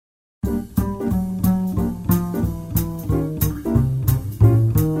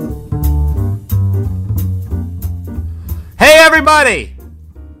everybody!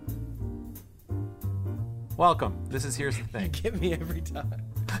 Welcome. This is Here's the Thing. You get me every time.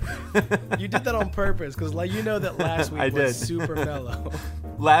 You did that on purpose because, like, you know that last week was super mellow.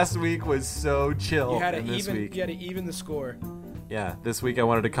 Last week was so chill. You had to even the score. Yeah, this week I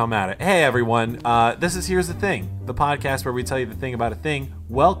wanted to come at it. Hey, everyone. This is Here's the Thing, the podcast where we tell you the thing about a thing.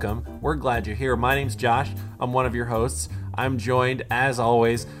 Welcome. We're glad you're here. My name's Josh. I'm one of your hosts. I'm joined, as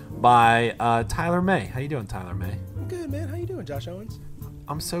always, by Tyler May. How you doing, Tyler May? I'm good, man. How you doing, Josh Owens?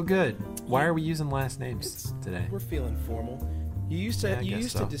 I'm so good. Why are we using last names today? We're feeling formal. You used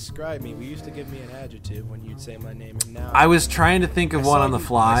to describe me. We used to give me an adjective when you'd say my name, and now I was trying to think of one on the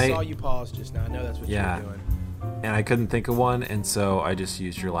fly. I saw you pause just now. I know that's what you were doing. And I couldn't think of one, and so I just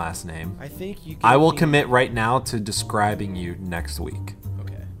used your last name. I think you. I will commit right now to describing you next week.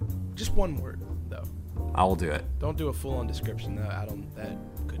 Okay, just one word though. I will do it. Don't do a full-on description. That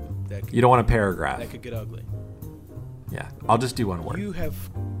could. You don't want a paragraph. That could get ugly. Yeah, I'll just do one word. You have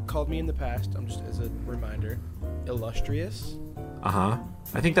called me in the past. I'm just as a reminder, illustrious. I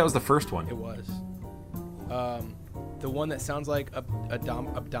think that was the first one. It was. The one that sounds like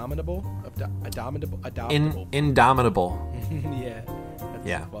abominable. Indomitable. Yeah, that's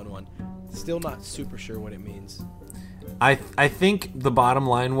a fun one. Still not super sure what it means. I think the bottom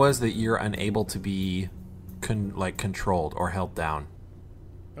line was that you're unable to be controlled or held down.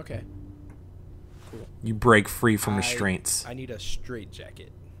 Okay. Cool. You break free from restraints. I need a straight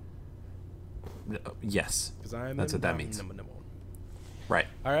jacket. Yes. That's what that means. Right.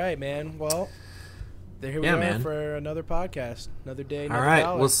 All right, man. Well, here we are for another podcast, another day. All right.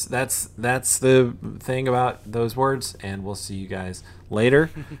 Well, that's the thing about those words, and we'll see you guys later.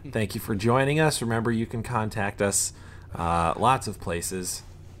 Thank you for joining us. Remember, you can contact us lots of places.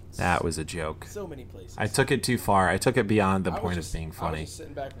 That was a joke. So many places. I took it too far. I took it beyond the point of being funny. I was just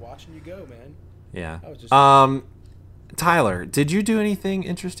sitting back watching you go, man. Yeah. Tyler, did you do anything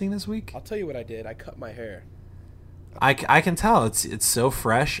interesting this week? I'll tell you what I did. I cut my hair. I can tell it's so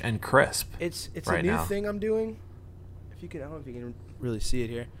fresh and crisp. It's right a new now. thing I'm doing. I don't know if you can really see it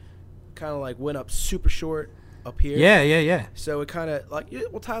here. Kind of like went up super short up here. Yeah. So it kind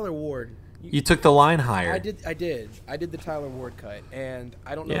of Tyler Ward. You took the line higher. I did the Tyler Ward cut, and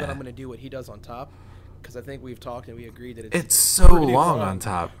I don't know that I'm going to do what he does on top, because I think we've talked and we agreed that it's so long on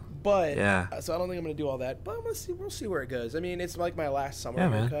top. But so I don't think I'm going to do all that. But we'll see where it goes. I mean, it's like my last summer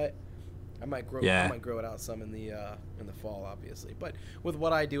haircut. I might grow it out some in the fall, obviously. But with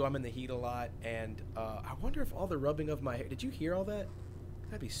what I do, I'm in the heat a lot, and I wonder if all the rubbing of my hair. Did you hear all that?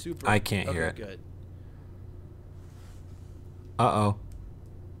 That'd be super. I can't hear it. Good. Uh-oh.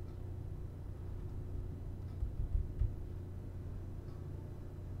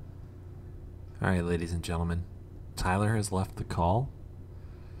 All right, ladies and gentlemen, Tyler has left the call.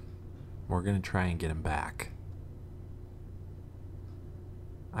 We're going to try and get him back.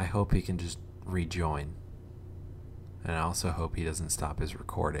 I hope he can just rejoin. And I also hope he doesn't stop his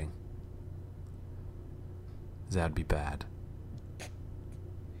recording. That'd be bad.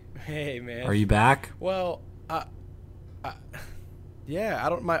 Hey, man. Are you back? Well, yeah, I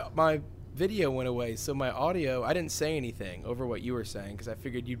don't. My video went away, so my audio, I didn't say anything over what you were saying because I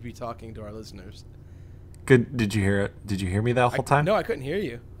figured you'd be talking to our listeners. Good. Did you hear it? Did you hear me the whole time? No, I couldn't hear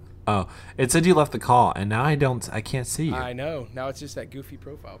you. Oh, it said you left the call, and now I can't see you. I know. Now it's just that goofy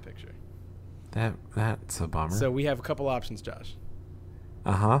profile picture. That's a bummer. So we have a couple options, Josh.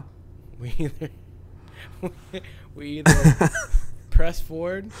 Uh-huh. We either press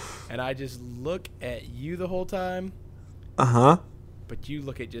forward, and I just look at you the whole time. Uh-huh. But you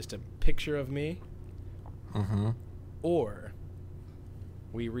look at just a picture of me. Mm-hmm. Or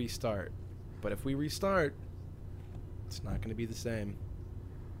we restart. But if we restart, it's not going to be the same.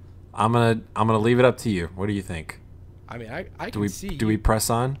 I'm gonna leave it up to you. What do you think? I mean, I can see you. Do we press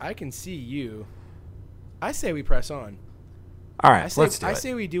on? I can see you. I say we press on. All right, let's do it. I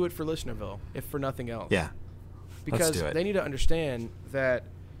say we do it for Listenerville, if for nothing else. Yeah. Because let's do it. They need to understand that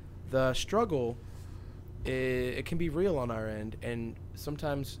the struggle, it can be real on our end, and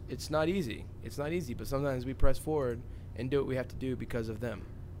sometimes it's not easy. It's not easy, but sometimes we press forward and do what we have to do because of them.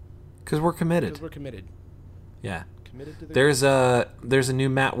 Because we're committed. Because we're committed. Yeah. Committed to the there's a new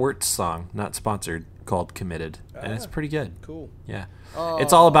Matt Wirtz song, not sponsored, called "Committed," and it's pretty good. Cool. Yeah.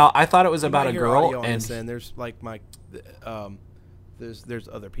 It's all about. I thought it was about a girl, and there's like there's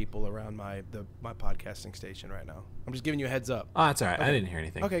other people around my podcasting station right now. I'm just giving you a heads up. Oh, that's all right. Okay. I didn't hear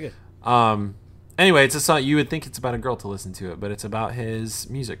anything. Okay, good. Anyway, it's a song. You would think it's about a girl to listen to it, but it's about his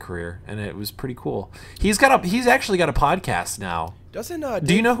music career, and it was pretty cool. He's actually got a podcast now. Doesn't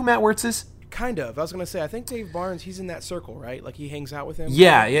do you know who Matt Wirtz is? Kind of. I was gonna say, I think Dave Barnes, he's in that circle, right? Like he hangs out with him.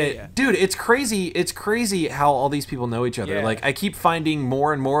 Yeah. Dude, it's crazy. It's crazy how all these people know each other. Yeah. Like I keep finding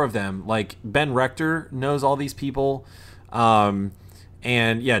more and more of them. Like Ben Rector knows all these people.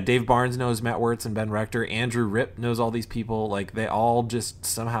 And yeah, Dave Barnes knows Matt Wirtz and Ben Rector. Andrew Ripp knows all these people. Like they all just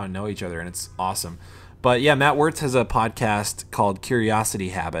somehow know each other, and it's awesome. But yeah, Matt Wirtz has a podcast called Curiosity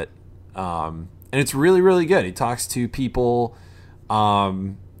Habit, and it's really, really good. He talks to people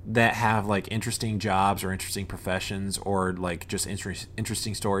that have like interesting jobs or interesting professions or like just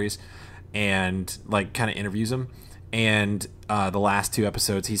interesting stories, and like kind of interviews them. And the last 2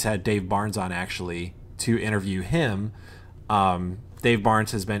 episodes, he's had Dave Barnes on actually to interview him. Dave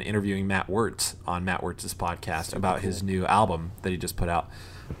Barnes has been interviewing Matt Wirtz on Matt Wirtz's podcast about his new album that he just put out.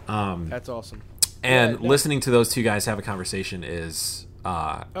 That's awesome. And listening to those 2 guys have a conversation is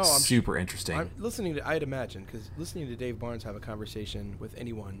super interesting. I'd imagine, because listening to Dave Barnes have a conversation with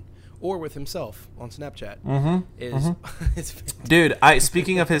anyone or with himself on Snapchat is fantastic. Dude,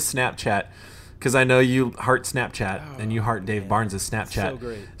 speaking of his Snapchat, because I know you heart Snapchat and you heart Dave Barnes' Snapchat. So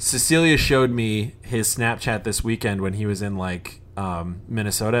great. Cecilia showed me his Snapchat this weekend when he was in like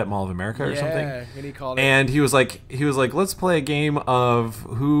Minnesota at Mall of America or something. Yeah, and he called and he was like, let's play a game of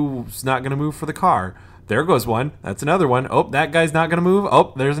who's not going to move for the car. There goes one. That's another one. Oh, that guy's not going to move.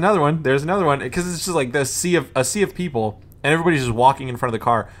 Oh, there's another one. There's another one. Because it's just like a sea of people, and everybody's just walking in front of the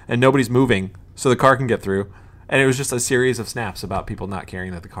car, and nobody's moving, so the car can get through. And it was just a series of snaps about people not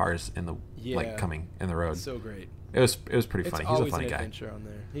caring that the car is in the like coming in the road. So great. It was pretty funny. He's a funny guy. Adventure on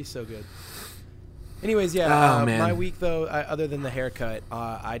there. He's so good. Anyways, my week though, other than the haircut,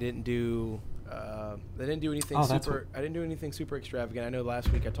 I didn't do anything super. I didn't do anything super extravagant. I know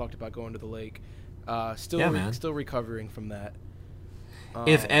last week I talked about going to the lake. Still recovering from that.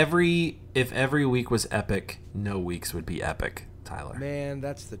 If every week was epic, no weeks would be epic, Tyler. Man,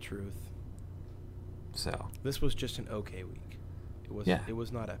 that's the truth. So this was just an okay week. It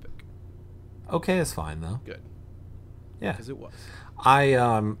was not epic. Okay is fine though. Good. Yeah, because it was.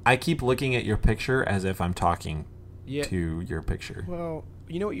 I keep looking at your picture as if I'm talking to your picture. Well,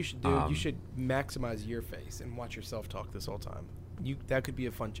 you know what you should do? You should maximize your face and watch yourself talk this whole time. That could be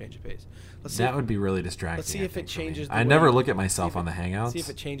a fun change of pace. That would be really distracting. Let's see if it changes. I never look at myself on the Hangouts. See if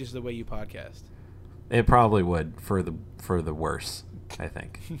it changes the way you podcast. It probably would for the worse, I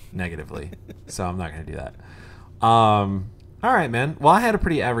think, negatively. So I'm not going to do that. All right, man. Well, I had a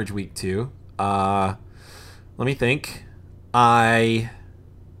pretty average week too. Let me think. I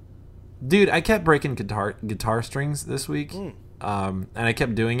kept breaking guitar strings this week. And I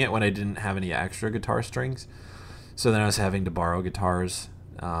kept doing it when I didn't have any extra guitar strings. So then I was having to borrow guitars,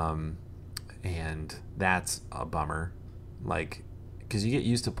 and that's a bummer. Like, because you get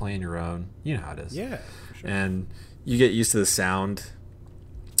used to playing your own. You know how it is. Yeah, for sure. And you get used to the sound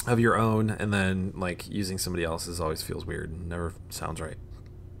of your own, and then, like, using somebody else's always feels weird and never sounds right.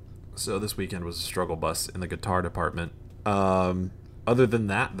 So this weekend was a struggle bus in the guitar department. Other than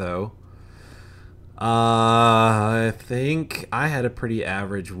that, though, I think I had a pretty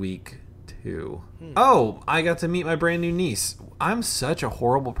average week too. Oh, I got to meet my brand new niece. I'm such a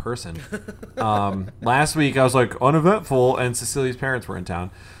horrible person. Last week I was like uneventful, and Cecilia's parents were in town.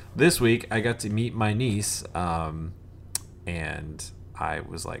 This week I got to meet my niece, and I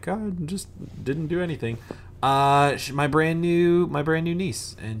was like, oh, I just didn't do anything. My brand new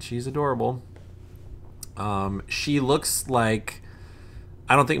niece, and she's adorable. She looks like,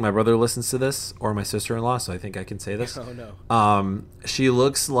 I don't think my brother listens to this or my sister-in-law, so I think I can say this. Oh no. She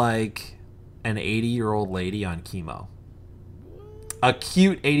looks like an 80-year-old lady on chemo. A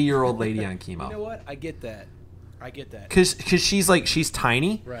cute 80-year-old lady on chemo. You know what? I get that. Cause she's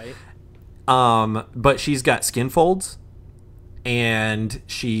tiny. Right. But she's got skin folds, and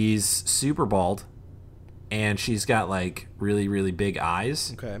she's super bald, and she's got like really, really big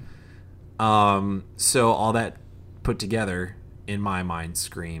eyes. Okay. So all that put together, in my mind,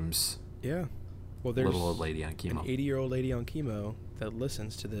 screams. Yeah. Well, there's little old lady on chemo. An 80-year-old lady on chemo that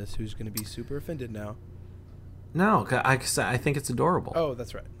listens to this who's going to be super offended now. No, I think it's adorable. Oh,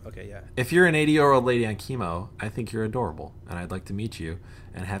 that's right. Okay, yeah. If you're an 80-year-old lady on chemo, I think you're adorable, and I'd like to meet you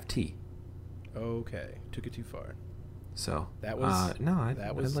and have tea. Okay, took it too far. So that was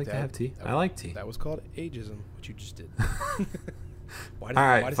I'd like to have tea. I like tea. That was called ageism, what you just did. All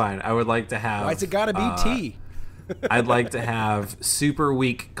right, fine. I would like to have. Why's it gotta be tea? I'd like to have super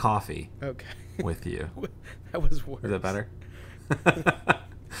weak coffee. Okay. With you. That was worse. Is that better?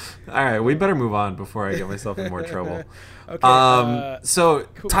 All right, we better move on before I get myself in more trouble. Okay. So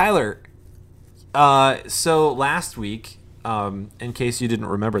cool. Tyler, so last week, in case you didn't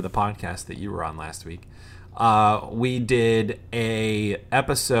remember the podcast that you were on last week, we did a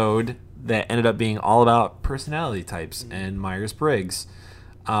episode that ended up being all about personality types and Myers-Briggs.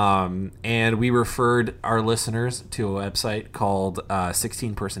 And we referred our listeners to a website called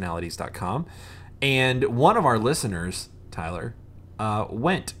 16personalities.com. And one of our listeners, Tyler,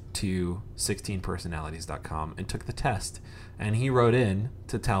 went to 16personalities.com and took the test. And he wrote in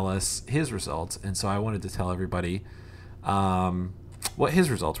to tell us his results. And so I wanted to tell everybody what his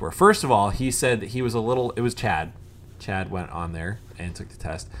results were. First of all, he said that he was it was Chad. Chad went on there and took the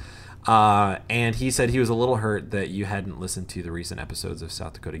test. And he said he was a little hurt that you hadn't listened to the recent episodes of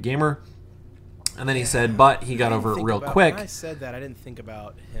South Dakota Gamer. And then he said, but he got over it real quick. When I said that, I didn't think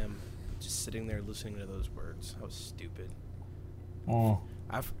about him just sitting there listening to those words. I was stupid.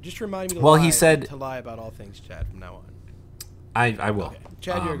 Just remind me to lie about all things, Chad, from now on. I will. Okay.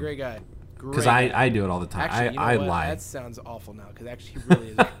 Chad, you're a great guy. Because I do it all the time. Actually, I lie. That sounds awful now, because actually he really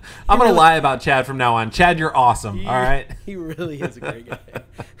is. I'm going to lie about Chad from now on. Chad, you're awesome, all right? He really is a great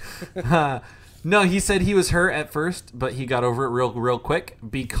guy. No, he said he was hurt at first, but he got over it real quick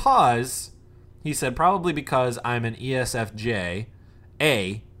because, he said, probably because I'm an ESFJ,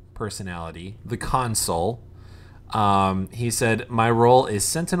 A personality, the console. He said, my role is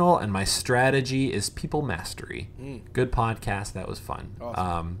Sentinel and my strategy is people mastery. Good podcast. That was fun.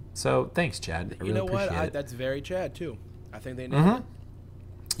 Awesome. So thanks, Chad. I really appreciate it. That's very Chad, too. I think they know it.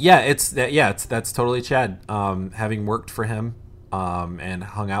 Yeah, that's totally Chad. Having worked for him and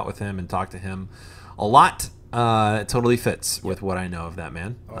hung out with him and talked to him a lot, it totally fits with what I know of that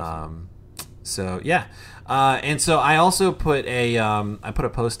man. Awesome. So, yeah. And so I also put I put a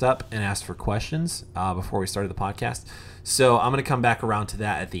post up and asked for questions before we started the podcast. So I'm going to come back around to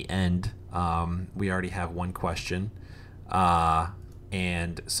that at the end. We already have one question.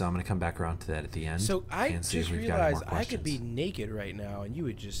 And so I'm going to come back around to that at the end. So I just realized I could be naked right now and you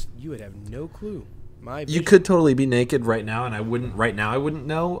would have no clue. You could totally be naked right now, and I wouldn't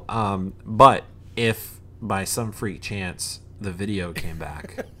know. But if by some freak chance the video came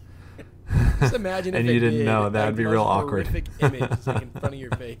back, just imagine and if you didn't know, that would be real awkward. Image like in front of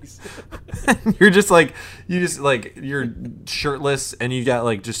your face. You're shirtless, and you got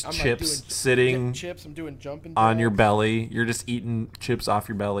like just chips sitting. Chips. I'm doing jumping on your belly. You're just eating chips off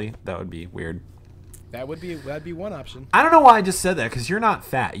your belly. That would be weird. That'd be one option. I don't know why I just said that, because you're not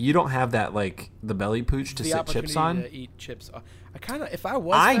fat. You don't have that like the belly pooch to sit chips on. To eat chips. If I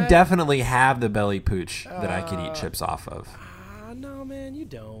was. I definitely have the belly pooch that I could eat chips off of. No, man, you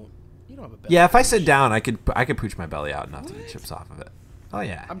don't. You don't have a belly. Yeah, if I sit down, I could pooch my belly out enough to eat chips off of it. Oh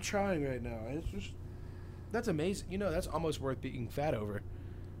yeah. I'm trying right now. That's amazing. That's almost worth being fat over.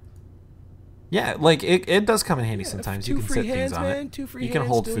 Yeah, like it does come in handy sometimes. You can sit things on it. You can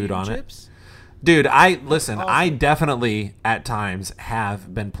hold food on it. Dude, I definitely at times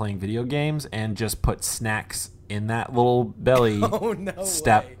have been playing video games and just put snacks in that little belly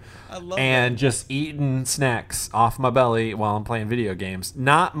step and just eating snacks off my belly while I'm playing video games.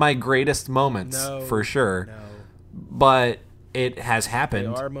 Not my greatest moments for sure, but it has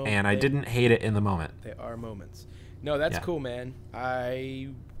happened and I didn't hate it in the moment. They are moments. No, that's cool, man. I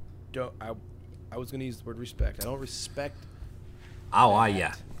was going to use the word respect. I don't respect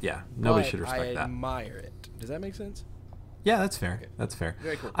Yeah. Nobody should respect that. I admire it. Does that make sense? Yeah, that's fair. Okay. That's fair.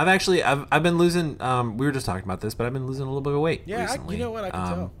 Very cool. I've been losing. We were just talking about this, but I've been losing a little bit of weight recently. You know what? I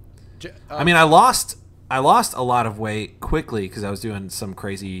can tell. I mean, I lost a lot of weight quickly because I was doing some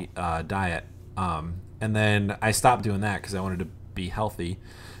crazy diet, and then I stopped doing that because I wanted to be healthy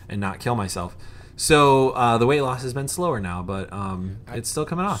and not kill myself. So the weight loss has been slower now, but it's still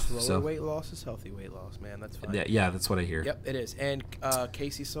coming off. Slower weight loss is healthy weight loss, man. That's fine. Yeah, that's what I hear. Yep, it is. And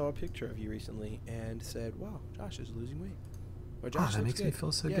Casey saw a picture of you recently and said, "Wow, Josh is losing weight." Or Josh that makes me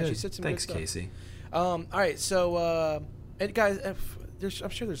feel so good. She said some Thanks, good stuff. Casey. All right, so and guys, I'm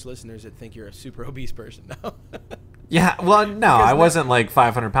sure there's listeners that think you're a super obese person now. Yeah, well, no, I wasn't like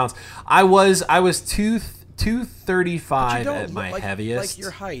 500 pounds. I was 235 at my heaviest. Like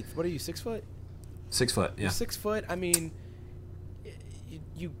your height. What are you, 6 foot? 6 foot, yeah. You're 6 foot. I mean,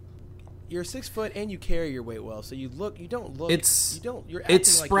 you're 6 foot and you carry your weight well. So you're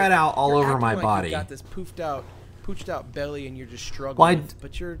spread out all over my body. You got this pooched out belly and you're just struggling.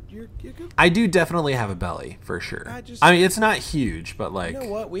 But you're good. I do definitely have a belly for sure. I mean, it's not huge, but like, you know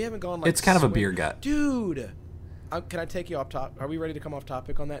what? We haven't gone like it's kind of a beer gut, dude. Can I take you off top? Are we ready to come off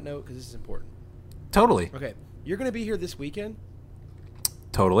topic on that note? Because this is important. Totally. Okay, you're gonna be here this weekend.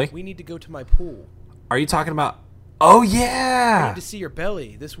 Totally. We need to go to my pool. Are you talking about? Oh yeah. I need to see your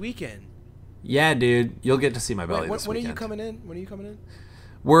belly this weekend. Yeah, dude, you'll get to see my belly this weekend. When are you coming in? When are you coming in?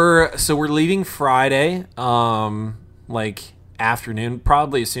 We're leaving Friday, like afternoon,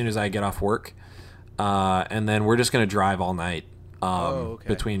 probably as soon as I get off work, and then we're just gonna drive all night,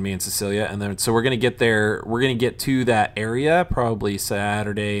 between me and Cecilia, and then so we're gonna get there. We're gonna get to that area probably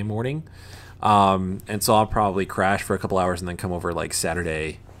Saturday morning, and so I'll probably crash for a couple hours and then come over like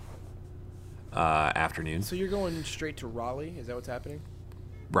Saturday afternoon. So you're going straight to Raleigh? Is that what's happening?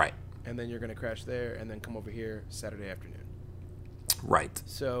 Right. And then you're gonna crash there, and then come over here Saturday afternoon. Right.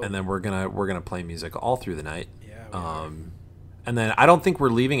 So and then we're gonna play music all through the night. Yeah. And then I don't think we're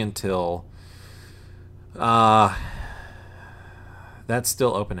leaving until. That's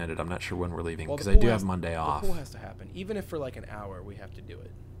still open-ended. I'm not sure when we're leaving because I do have Monday off. The pool has to happen. Even if for like an hour, we have to do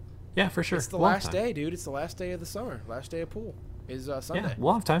it. Yeah, for sure. It's the last day, dude. It's the last day of the summer. Last day of pool is Sunday. Yeah,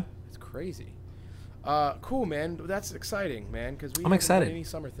 we'll have time. It's crazy. Cool, man. That's exciting, man, because we I'm excited. Done any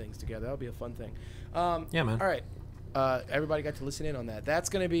summer things together. That'll be a fun thing. Yeah, man. All right. Everybody got to listen in on that. That's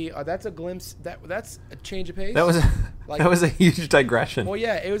gonna be that's a glimpse. That's a change of pace. That was a huge digression. Well,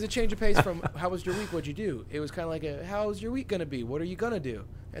 yeah, it was a change of pace from how was your week? What'd you do? It was kind of like how's your week gonna be? What are you gonna do?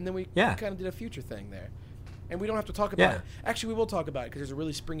 And then we kind of did a future thing there, and we don't have to talk about it. Actually, we will talk about it because there's a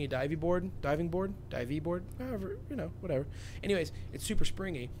really springy diving board, however, whatever. Anyways, it's super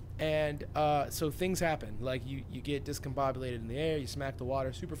springy, and so things happen. Like you get discombobulated in the air, you smack the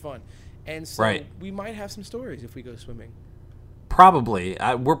water, super fun. And so we might have some stories if we go swimming. Probably.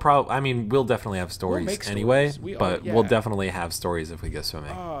 We'll definitely have stories anyway, but we'll definitely have stories if we go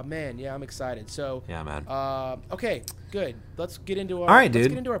swimming. Oh, man. Yeah, I'm excited. So, yeah, man. Okay, good. Let's get into our All right, dude.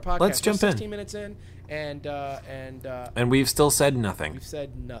 Let's get into our podcast. Let's jump 16 minutes in, and we've still said nothing. We've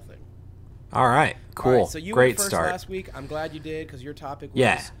said nothing. All right, cool. All right, so you Great went first start. last week. I'm glad you did because your topic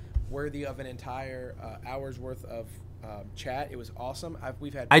was worthy of an entire hour's worth of chat. It was awesome.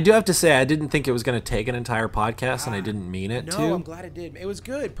 I do have to say I didn't think it was going to take an entire podcast, and I didn't mean it to. No, I'm glad it did. It was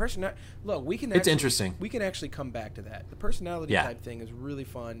good. Look, it's interesting. We can actually come back to that. The personality type thing is really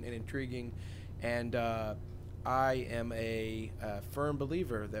fun and intriguing, and I am a firm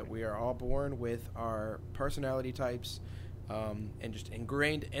believer that we are all born with our personality types and just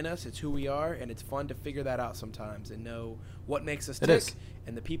ingrained in us. It's who we are, and it's fun to figure that out sometimes and know what makes us tick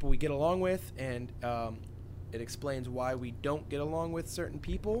and the people we get along with, and it explains why we don't get along with certain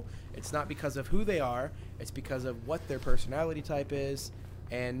people. It's not because of who they are. It's because of what their personality type is.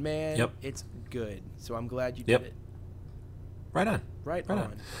 And, man, it's good. So I'm glad you did it. Right on. Right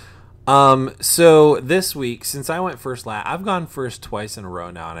on. So this week, since I went first I've gone first twice in a row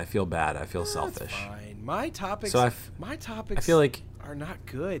now, and I feel bad. I feel selfish. Fine. My topics I feel like are not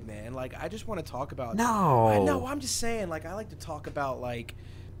good, man. Like, I just want to talk about... No. I know. I'm just saying, like, I like to talk about, like,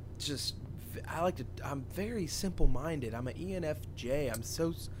 I'm very simple-minded. I'm an ENFJ. I'm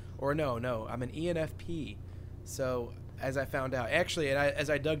an ENFP. So, as I found out, actually, as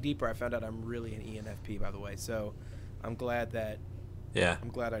I dug deeper, I found out I'm really an ENFP, by the way. So, I'm glad I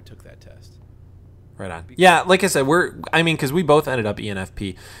took that test. Right on. Yeah, like I said, because we both ended up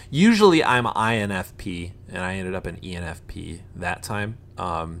ENFP. Usually I'm INFP, and I ended up an ENFP that time.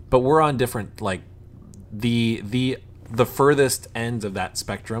 But we're on different, like, the furthest ends of that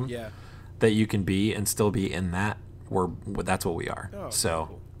spectrum. Yeah. That you can be and still be in that. That's what we are. Oh, so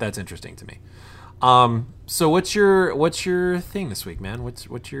cool. That's interesting to me. So what's your thing this week, man?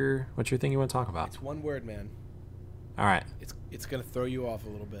 What's your thing you want to talk about? It's one word, man. All right. It's gonna throw you off a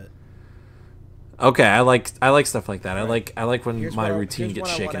little bit. Okay, I like stuff like that. Right. I like when my routine gets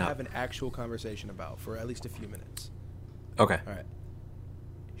shaken up. I want to have an actual conversation about for at least a few minutes. Okay. All right.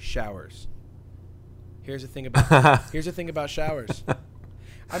 Showers. Here's the thing about showers.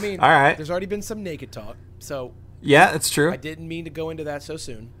 I mean, all right. There's already been some naked talk, so yeah, it's true. I didn't mean to go into that so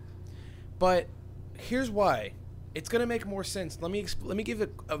soon, but here's why. It's gonna make more sense. Let me give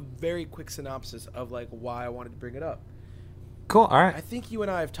a very quick synopsis of like why I wanted to bring it up. Cool. All right. I think you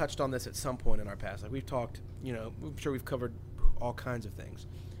and I have touched on this at some point in our past. Like we've talked, I'm sure we've covered all kinds of things,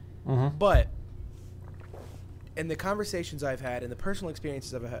 but in the conversations I've had and the personal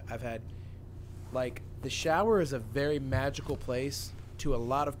experiences I've had, like the shower is a very magical place to a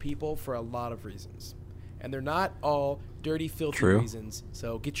lot of people for a lot of reasons. And they're not all dirty, filthy reasons.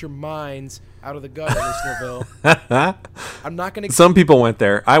 So get your minds out of the gutter, Listenerville. I'm not going to... Some people went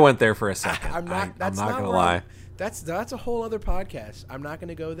there. I went there for a second. I'm not going to lie. That's a whole other podcast. I'm not going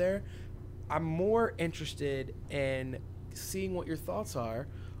to go there. I'm more interested in seeing what your thoughts are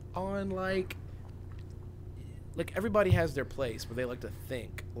on, like everybody has their place where they like to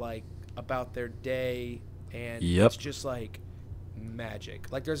think, like, about their day. And it's just, like...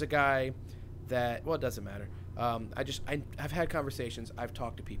 magic. Like there's a guy that it doesn't matter. I've had conversations. I've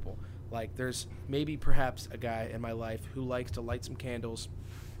talked to people. Like there's perhaps a guy in my life who likes to light some candles,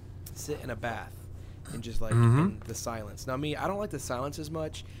 sit in a bath, and just like in the silence. Now me, I don't like the silence as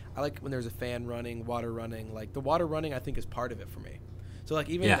much. I like when there's a fan running, water running. Like the water running, I think is part of it for me. So like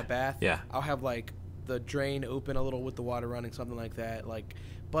even in the bath, I'll have like the drain open a little with the water running, something like that. Like,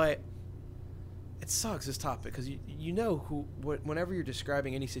 but it sucks, this topic, because you know whenever you're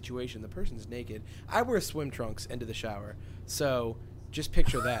describing any situation, the person's naked. I wear swim trunks into the shower, so just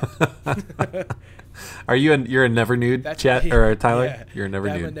picture that. You're a never nude, Chet or Tyler? Yeah, you're a never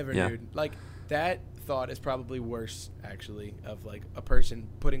nude. I'm a never nude. Like that thought is probably worse, actually, of like a person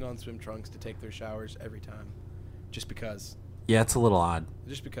putting on swim trunks to take their showers every time, just because. Yeah, it's a little odd.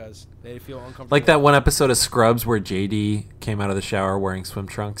 Just because they feel uncomfortable. Like that one episode of Scrubs where JD came out of the shower wearing swim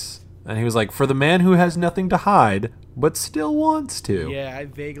trunks. And he was like, for the man who has nothing to hide, but still wants to. Yeah, I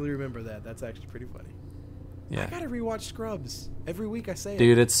vaguely remember that. That's actually pretty funny. Yeah. I gotta rewatch Scrubs. Every week I say it.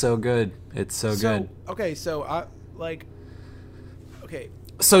 Dude, it's so good. It's so good. Okay, so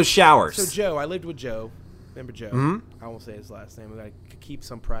So showers. So Joe, I lived with Joe. Remember Joe? Mm-hmm. I won't say his last name. I keep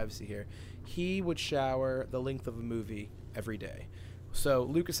some privacy here. He would shower the length of a movie every day. So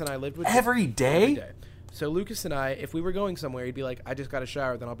Lucas and I lived with every day? Every day. So Lucas and I, if we were going somewhere, he'd be like, I just got a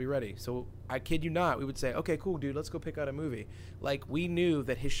shower, then I'll be ready. So I kid you not, we would say, okay, cool, dude, let's go pick out a movie. Like, we knew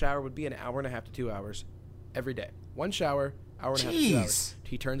that his shower would be an hour and a half to 2 hours every day. One shower, hour and a half to 2 hours.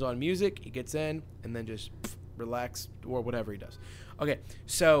 He turns on music, he gets in, and then just relax or whatever he does. Okay,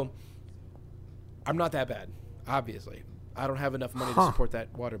 so I'm not that bad, obviously. I don't have enough money to support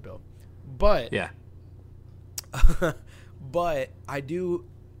that water bill. But, but I do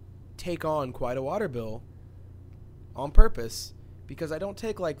take on quite a water bill on purpose because I don't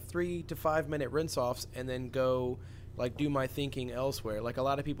take like 3 to 5 minute rinse offs and then go like do my thinking elsewhere. Like a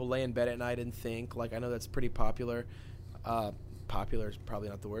lot of people lay in bed at night and think. Like I know that's pretty popular. Popular is probably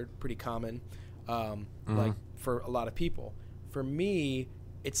not the word. Pretty common. Like for a lot of people. For me,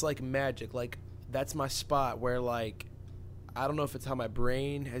 it's like magic. Like that's my spot where like I don't know if it's how my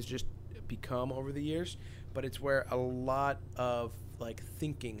brain has just become over the years, but it's where a lot of like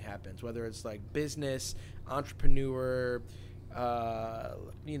thinking happens, whether it's like business, entrepreneur,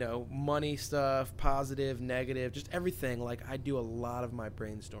 money stuff, positive, negative, just everything. Like I do a lot of my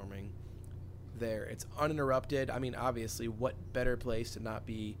brainstorming there. It's uninterrupted. I mean, obviously, what better place to not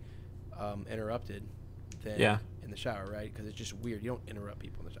be interrupted than in the shower, right? Because it's just weird. You don't interrupt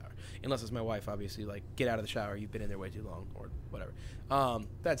people in the shower. Unless it's my wife, obviously, like, get out of the shower. You've been in there way too long or whatever.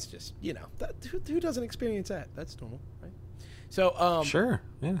 That's just, who doesn't experience that? That's normal, right? So, sure,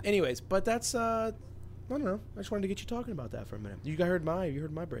 yeah. Anyways, but that's, I don't know. I just wanted to get you talking about that for a minute. You heard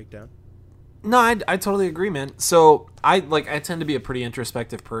my breakdown. No, I totally agree, man. So I tend to be a pretty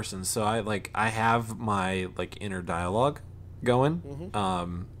introspective person. So I have my like inner dialogue going,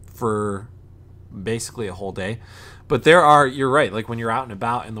 for basically a whole day. But you're right. Like when you're out and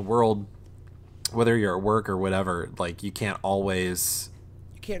about in the world, whether you're at work or whatever, like you can't always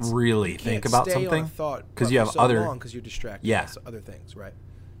really think about something because you have because you're distracted. Yeah, other things, right?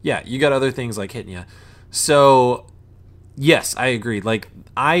 Yeah, you got other things like hitting you. So yes, I agree. Like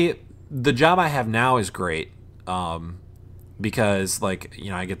the job I have now is great, because like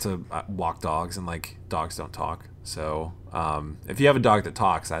I get to walk dogs and like dogs don't talk. So if you have a dog that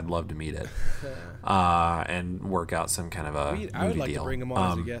talks, I'd love to meet it and work out some kind of a movie I would like deal. to bring him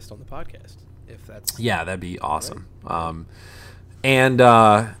on as a guest on the podcast if that's that'd be awesome. Right?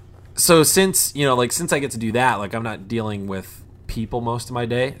 So since I get to do that, like I'm not dealing with people most of my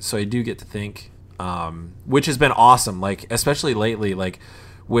day, so I do get to think, which has been awesome. Like especially lately, like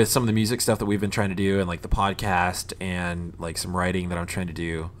with some of the music stuff that we've been trying to do, and like the podcast and like some writing that I'm trying to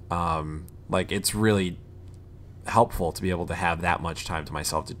do. Like it's really helpful to be able to have that much time to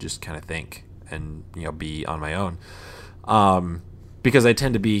myself to just kind of think and be on my own. Because I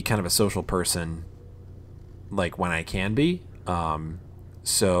tend to be kind of a social person, like when I can be.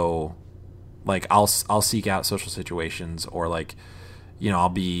 So like I'll seek out social situations, or like, I'll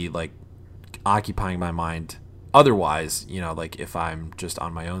be like occupying my mind otherwise, like if I'm just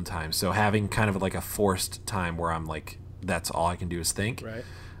on my own time. So having kind of like a forced time where I'm like, that's all I can do is think. Right.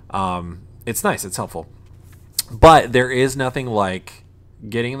 It's nice. It's helpful. But there is nothing like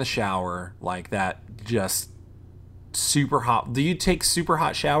getting in the shower like that, just super hot. Do you take super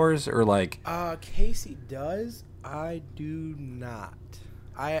hot showers or like? Casey does. I do not.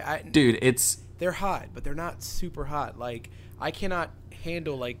 Dude, they're hot, but they're not super hot. Like I cannot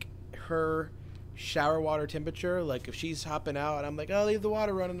handle like her shower water temperature. Like if she's hopping out and I'm like, oh, leave the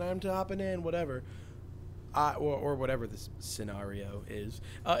water running, I'm hopping in, whatever. Or whatever this scenario is.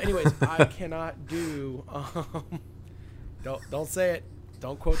 Anyways, I cannot do. Don't say it.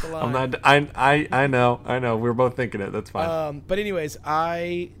 Don't quote the line. I'm not. I know. We're both thinking it. That's fine. But anyways,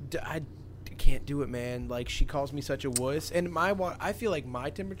 can't do it, man. Like, she calls me such a wuss. And I feel like my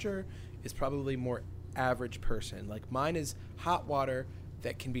temperature is probably more average person. Like, mine is hot water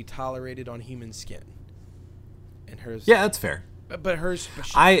that can be tolerated on human skin. And hers... Yeah, that's fair. But hers...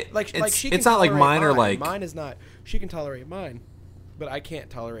 It's not like mine are like... Mine is not... She can tolerate mine, but I can't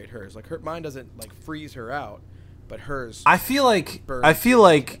tolerate hers. Like, mine doesn't, like, freeze her out, but hers... I feel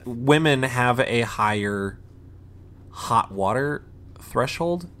like women have a higher hot water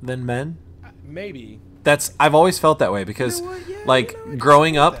threshold than men. Maybe. I've always felt that way because,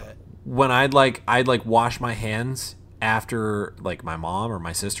 growing up, when I'd wash my hands after, like, my mom or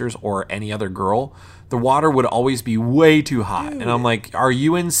my sisters or any other girl, the water would always be way too hot. Dude. And I'm like, are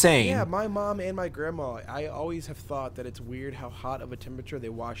you insane? Yeah, my mom and my grandma, I always have thought that it's weird how hot of a temperature they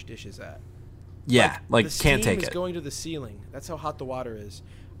wash dishes at. Yeah, like the can't steam take is it. Going to the ceiling. That's how hot the water is.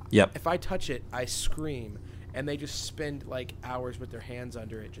 Yep. If I touch it, I scream. And they just spend, like, hours with their hands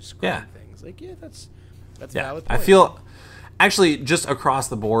under it just scrubbing things. Like, yeah, that's valid point. I feel... Actually, just across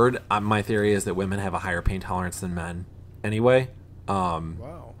the board, my theory is that women have a higher pain tolerance than men anyway.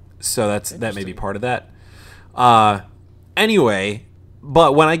 Wow. So that may be part of that. Anyway,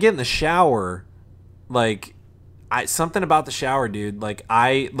 but when I get in the shower, like, something about the shower, dude, and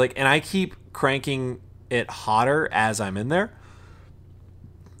I keep cranking it hotter as I'm in there.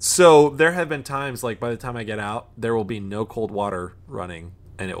 So there have been times, like, by the time I get out, there will be no cold water running,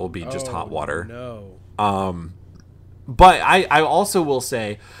 and it will be just hot water. No. But I also will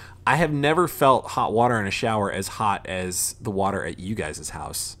say, I have never felt hot water in a shower as hot as the water at you guys'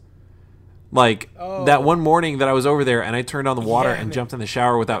 house. Like, that one morning that I was over there, and I turned on the water and jumped in the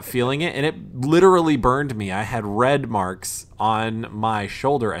shower without feeling it, and it literally burned me. I had red marks on my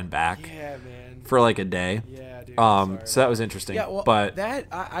shoulder and back for, like, a day. Yeah. So that was interesting. Yeah, well, but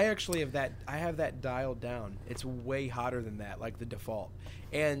I actually have that. I have that dialed down. It's way hotter than that, like the default.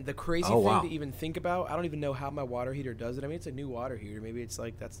 And the crazy thing to even think about, I don't even know how my water heater does it. I mean, it's a new water heater. Maybe it's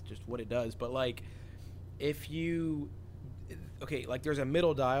like that's just what it does. But like, like there's a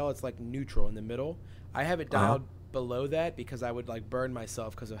middle dial. It's like neutral in the middle. I have it dialed below that because I would like burn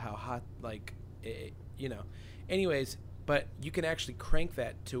myself because of how hot, like, Anyways, but you can actually crank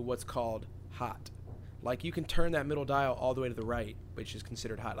that to what's called hot. Like, you can turn that middle dial all the way to the right, which is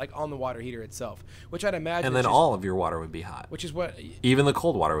considered hot, like on the water heater itself, which I'd imagine. And then all of your water would be hot. Which is what. Even the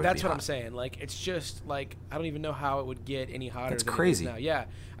cold water would be hot. That's what I'm saying. Like, it's just, like, I don't even know how it would get any hotter That's than crazy. It is now. Yeah.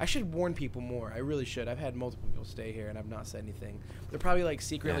 I should warn people more. I really should. I've had multiple people stay here, and I've not said anything. They're probably, like,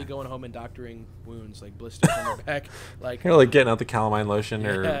 secretly going home and doctoring wounds, like blisters on their back. Like, you're, like, getting out the calamine lotion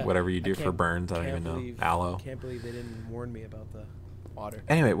or whatever you do for burns. I don't even know. Aloe. I can't believe they didn't warn me about the water.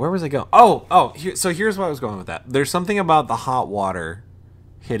 Anyway, where was I going? So here's why I was going with that. There's something about the hot water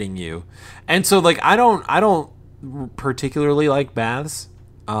hitting you, and so like I don't particularly like baths.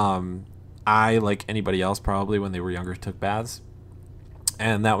 I, like anybody else probably when they were younger, took baths,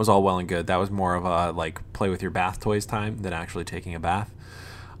 and that was all well and good. That was more of a like play with your bath toys time than actually taking a bath.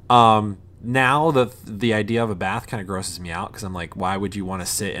 Now the idea of a bath kind of grosses me out because I'm like, why would you want to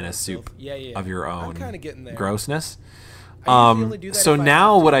sit in a soup of your own I'm kind of getting there. Grossness? So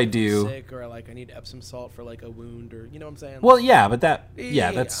now what I do, sick or like I need Epsom salt for like a wound or you know what I'm saying. Well, yeah, but that's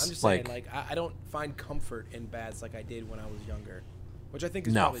I'm just like saying, I don't find comfort in baths like I did when I was younger, which I think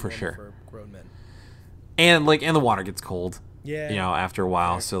is no probably for sure for grown men. And the water gets cold. Yeah. After a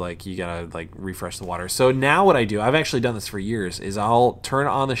while, so like you gotta like refresh the water. So now what I do, I've actually done this for years, is I'll turn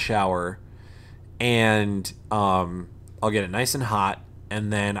on the shower, and I'll get it nice and hot.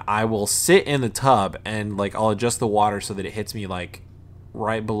 And then I will sit in the tub and like I'll adjust the water so that it hits me like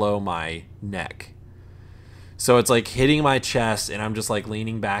right below my neck. So it's like hitting my chest and I'm just like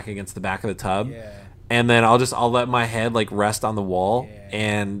leaning back against the back of the tub. Yeah. And then I'll let my head like rest on the wall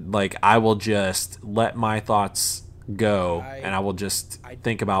and like I will just let my thoughts go and I will just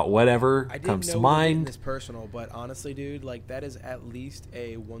think about whatever comes to mind. This personal, but honestly, dude, like that is at least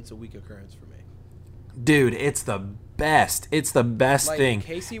a once a week occurrence for me. Dude, it's the best. It's the best thing.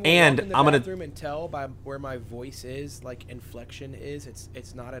 Casey will and walk in the I'm bathroom and tell by where my voice is, like inflection is.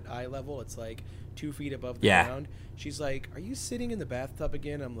 It's not at eye level. It's like 2 feet above the ground. She's like, "Are you sitting in the bathtub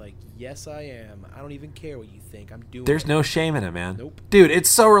again?" I'm like, "Yes, I am. I don't even care what you think. I'm doing." There's no shame in it, man. Nope. Dude, it's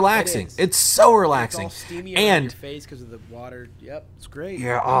so relaxing. It's so relaxing. It's all steamy around your face because of the water. Yep, it's great.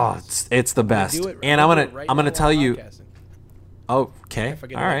 Yeah. It's the best. And I'm gonna tell you. Okay. If I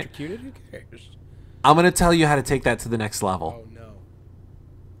get all right. electrocuted, who cares? I'm going to tell you how to take that to the next level. Oh, no.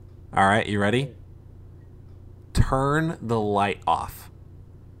 All right, you ready? Turn the light off.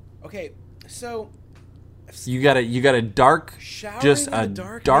 Okay, so you got a dark, showering just in a the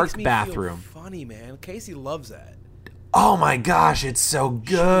dark dark makes me bathroom. Feel funny, man. Casey loves that. Oh my gosh, it's so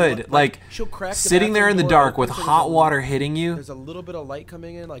good. She'll crack sitting there in the dark with hot water hitting you. There's a little bit of light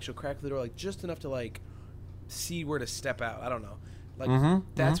coming in. Like she'll crack the door like just enough to like see where to step out. I don't know. Like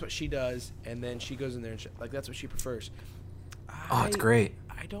that's what she does, and then she goes in there and like that's what she prefers. It's great.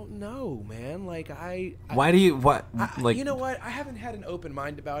 I don't know, man. Like why do you what? Like you know what? I haven't had an open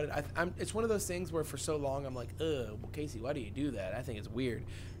mind about it. It's one of those things where for so long I'm like, well, Casey, why do you do that? I think it's weird.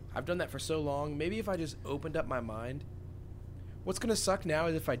 I've done that for so long. Maybe if I just opened up my mind. What's gonna suck now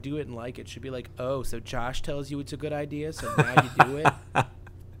is if I do it and like it, should be like, oh, so Josh tells you it's a good idea, so now you do it.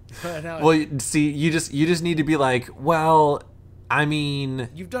 Well, see, you just need to be like, well, I mean,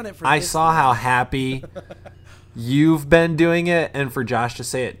 you've done it for. I saw how happy you've been doing it, and for Josh to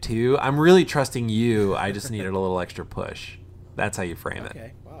say it too, I'm really trusting you. I just needed a little extra push. That's how you frame it.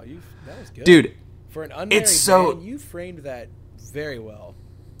 Okay, wow, that was good, dude. For an unmarried man, you framed that very well.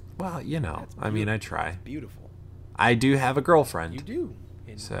 Well, you know, I mean, I try. It's beautiful. I do have a girlfriend. You do.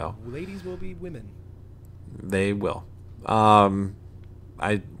 And so ladies will be women. They will.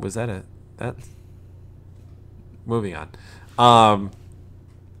 Moving on.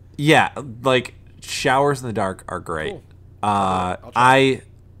 Yeah, like showers in the dark are great. Cool. I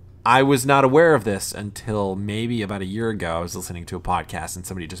was not aware of this until maybe about a year ago. I was listening to a podcast and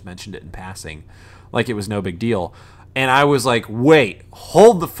somebody just mentioned it in passing, like it was no big deal. And I was like, wait,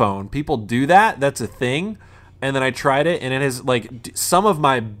 hold the phone. People do that? That's a thing? And then I tried it, and it is like some of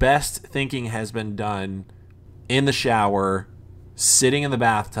my best thinking has been done in the shower, sitting in the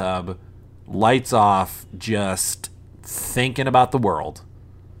bathtub, lights off, just thinking about the world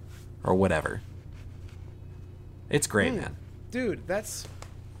or whatever. It's great, man. Dude, that's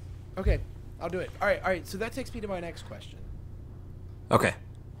okay. I'll do it. All right. So that takes me to my next question. Okay.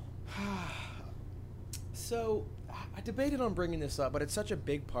 So I debated on bringing this up, but it's such a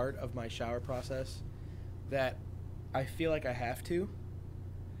big part of my shower process that I feel like I have to.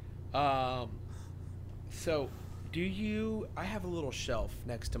 So I have a little shelf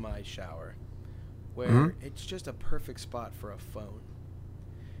next to my shower where it's just a perfect spot for a phone.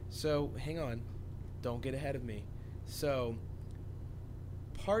 So hang on, don't get ahead of me. So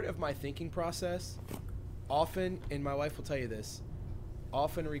part of my thinking process often, and my wife will tell you this,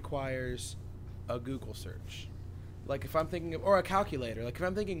 often requires a Google search. Like if I'm thinking of, or a calculator, like if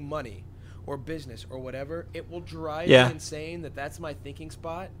I'm thinking money or business or whatever, it will drive me insane that's my thinking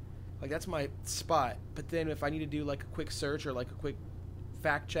spot. Like that's my spot. But then if I need to do like a quick search or like a quick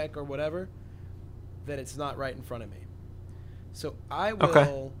fact check or whatever, then it's not right in front of me. So I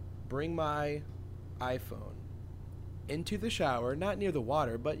will bring my iPhone into the shower, not near the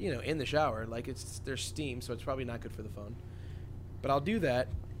water, but in the shower. Like there's steam, so it's probably not good for the phone. But I'll do that,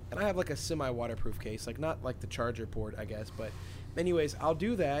 and I have like a semi-waterproof case, like not like the charger port, I guess, but anyways, I'll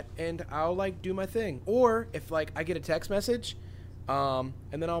do that, and I'll like do my thing. Or if like I get a text message, and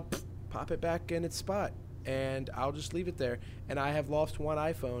then I'll pop it back in its spot, and I'll just leave it there. And I have lost one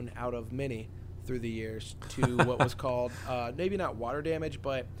iPhone out of many through the years to what was called maybe not water damage,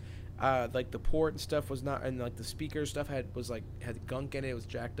 but like the port and stuff was not, and like the speaker stuff had gunk in it. It was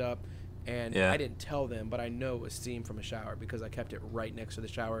jacked up, and I didn't tell them, but I know it was steam from a shower because I kept it right next to the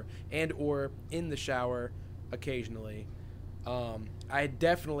shower and or in the shower occasionally. I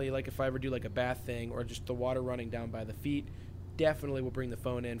definitely, like if I ever do like a bath thing or just the water running down by the feet, definitely will bring the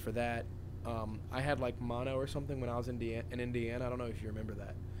phone in for that. I had like mono or something when I was in Indiana. I don't know if you remember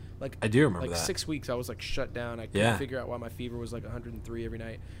that. Like I do remember like that. 6 weeks I was like shut down. I couldn't figure out why my fever was like 103 every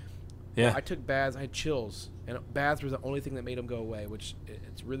night. Yeah. I took baths. I had chills, and baths was the only thing that made them go away, which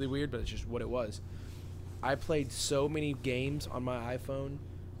it's really weird, but it's just what it was. I played so many games on my iPhone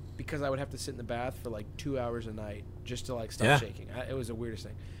because I would have to sit in the bath for like 2 hours a night just to like stop shaking. It was the weirdest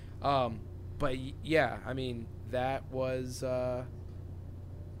thing. But yeah, I mean, that was I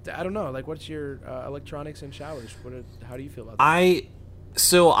don't know. Like, what's your electronics and showers? How do you feel about that?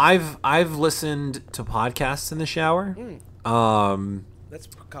 So I've listened to podcasts in the shower. That's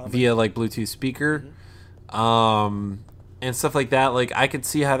common. Via like Bluetooth speaker, and stuff like that. Like I could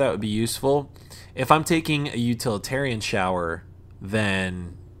see how that would be useful. If I'm taking a utilitarian shower,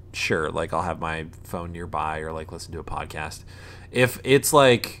 then sure, like I'll have my phone nearby or like listen to a podcast. If it's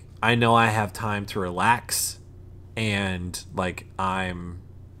like I know I have time to relax and like I'm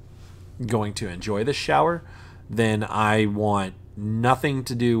going to enjoy the shower, then I want nothing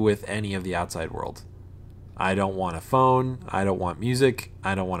to do with any of the outside world. I don't want a phone. I don't want music.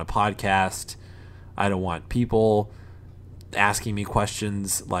 I don't want a podcast. I don't want people asking me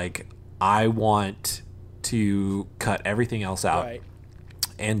questions. Like, I want to cut everything else out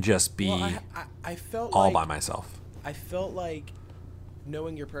and just be I felt all by myself. I felt like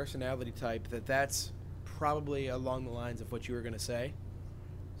knowing your personality type, that's probably along the lines of what you were going to say.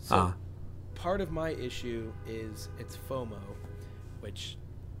 So part of my issue is it's FOMO, which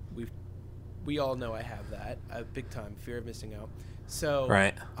we all know I have that, big time, fear of missing out. So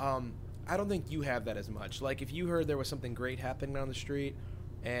right. I don't think you have that as much. Like if you heard there was something great happening on the street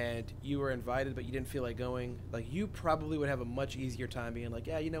and you were invited but you didn't feel like going, like you probably would have a much easier time being like,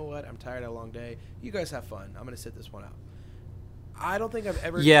 yeah, you know what, I'm tired, of a long day. You guys have fun. I'm going to sit this one out. I don't think I've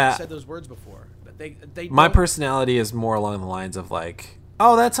ever said those words before. But they my personality is more along the lines of like,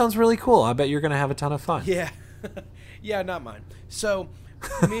 oh, that sounds really cool. I bet you're going to have a ton of fun. Yeah. Yeah, not mine. So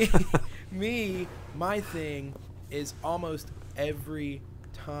my thing is almost every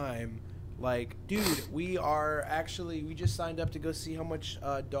time, like, dude, we just signed up to go see how much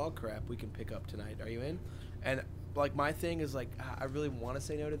dog crap we can pick up tonight. Are you in? And like my thing is like, I really want to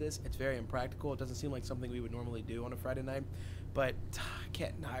say no to this. It's very impractical. It doesn't seem like something we would normally do on a Friday night, but I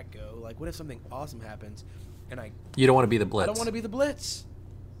can't not go. Like, what if something awesome happens and you don't want to be the blitz. I don't want to be the blitz.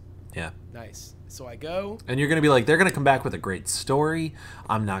 Yeah. Nice. So I go. And you're going to be like, they're going to come back with a great story.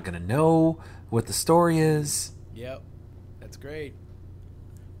 I'm not going to know what the story is. Yep. That's great.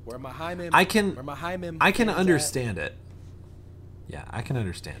 Where my high mem? I can understand it. Yeah, I can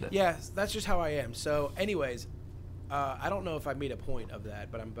understand it. Yeah, that's just how I am. So anyways, I don't know if I made a point of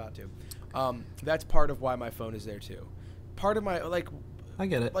that, but I'm about to. That's part of why my phone is there too. Part of my, like, I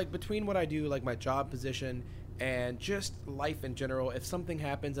get it. Like between what I do, like my job position and just life in general, if something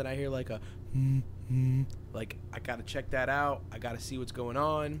happens and I hear like a like I gotta check that out. I gotta see what's going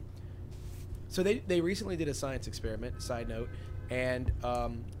on. So they recently did a science experiment, side note, and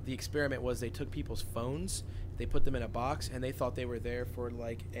the experiment was they took people's phones, they put them in a box, and they thought they were there for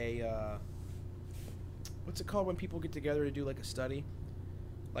like a what's it called when people get together to do like a study,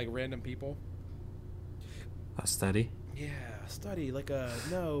 like random people. A study? Yeah, a study, like a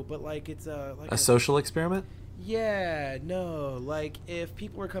but like it's like a social experiment. Yeah, no, like if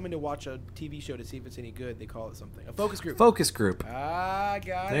people were coming to watch a TV show to see if it's any good, they call it something. A focus group. Focus group. Ah,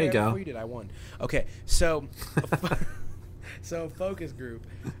 got it. There you go. You did. I won. Okay, so so focus group.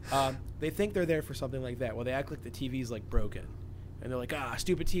 They think they're there for something like that. Well, they act like the TV's like broken, and they're like,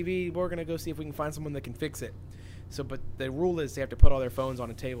 stupid TV. We're gonna go see if we can find someone that can fix it. So, but the rule is they have to put all their phones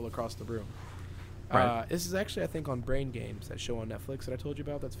on a table across the room. Right. This is actually, I think, on Brain Games, that show on Netflix that I told you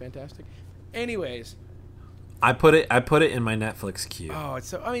about. That's fantastic. Anyways. I put it in my Netflix queue. Oh, it's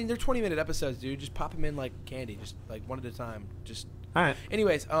so. I mean, they're 20-minute episodes, dude. Just pop them in like candy, just like one at a time. Just. All right.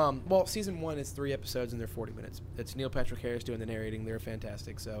 Anyways, well, season 1 is 3 episodes and they're 40 minutes. It's Neil Patrick Harris doing the narrating. They're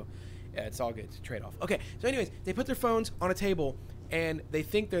fantastic. So, yeah, it's all good. It's a trade-off. Okay. So, anyways, they put their phones on a table and they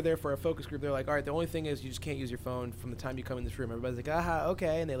think they're there for a focus group. They're like, all right, the only thing is you just can't use your phone from the time you come in this room. Everybody's like,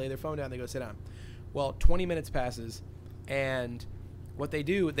 okay, and they lay their phone down. And they go sit down. Well, 20 minutes passes, and what they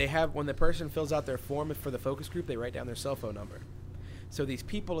do, they have, when the person fills out their form for the focus group, they write down their cell phone number. So these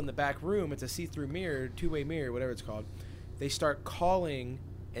people in the back room, it's a see-through mirror, two-way mirror, whatever it's called, they start calling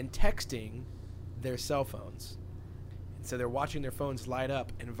and texting their cell phones. And so they're watching their phones light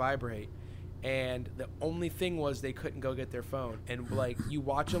up and vibrate, and the only thing was they couldn't go get their phone. And, like, you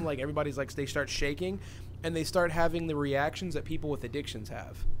watch them, like, everybody's, like, they start shaking, and they start having the reactions that people with addictions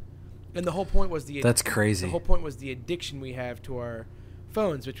have. And the whole point was that's crazy. The whole point was the addiction we have to our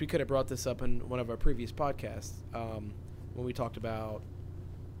phones, which we could have brought this up in one of our previous podcasts when we talked about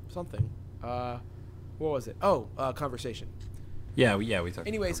something. What was it? Conversation. Yeah, we talked.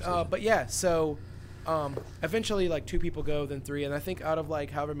 Anyways, but yeah, so eventually, like 2 people go, then 3, and I think out of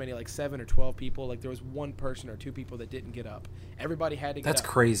like however many, like 7 or 12 people, like there was 1 person or 2 people that didn't get up. Everybody had to get up. That's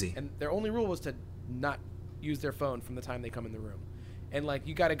crazy. And their only rule was to not use their phone from the time they come in the room. And, like,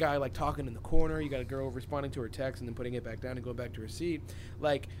 you got a guy, like, talking in the corner. You got a girl responding to her text and then putting it back down and going back to her seat.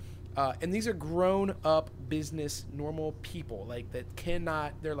 Like, and these are grown-up business, normal people, like, that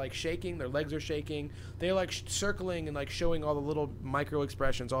cannot, they're, like, shaking. Their legs are shaking. They're, like, circling and, like, showing all the little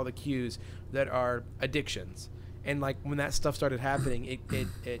micro-expressions, all the cues that are addictions. And, like, when that stuff started happening,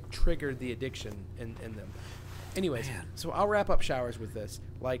 it triggered the addiction in them. Anyways, so I'll wrap up showers with this.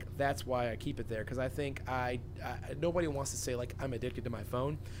 Like, that's why I keep it there, because I think nobody wants to say, like, I'm addicted to my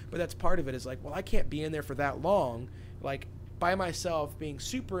phone, but that's part of it is, like, well, I can't be in there for that long, like, by myself, being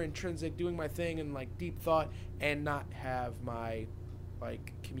super intrinsic, doing my thing and, like, deep thought, and not have my,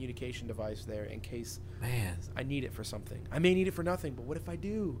 like, communication device there in case I need it for something. I may need it for nothing, but what if I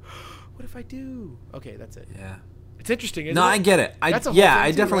do? What if I do? Okay, that's it. Yeah. It's interesting, isn't it? No, I get it. I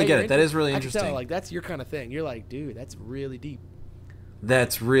definitely get it. That is really interesting. I can tell, like, that's your kind of thing. You're like, dude, that's really deep.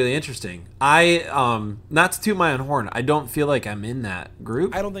 That's really interesting. I not to toot my own horn, I don't feel like I'm in that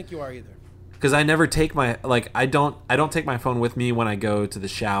group. I don't think you are either. because I never take my I don't take my phone with me when I go to the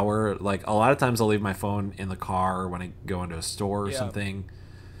shower. Like a lot of times I'll leave my phone in the car when I go into a store or something.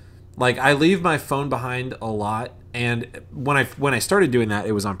 Like I leave my phone behind a lot, and when I started doing that,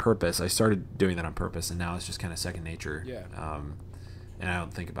 it was on purpose. I started doing that on purpose, and now it's just kind of second nature. Yeah. And I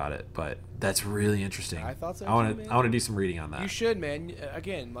don't think about it, but that's really interesting. I thought so. I want to do some reading on that. You should, man.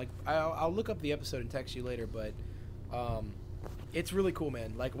 Again, like I'll look up the episode and text you later, but it's really cool,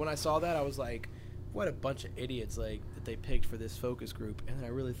 man. Like when I saw that, I was like, what a bunch of idiots like that they picked for this focus group. And then I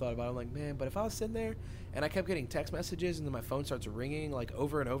really thought about it. I'm like, man, but if I was sitting there and I kept getting text messages and then my phone starts ringing like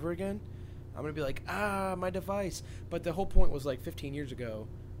over and over again, I'm gonna be like, my device. But the whole point was like 15 years ago.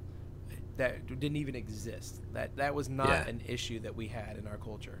 That didn't even exist. That was not an issue that we had in our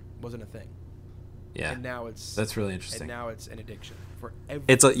culture. It wasn't a thing. Yeah. And now that's really interesting. And now it's an addiction for every.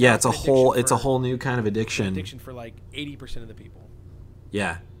 It's a whole new kind of addiction. Addiction for like 80% of the people.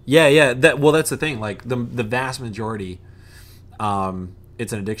 Yeah. That's the thing. Like the vast majority,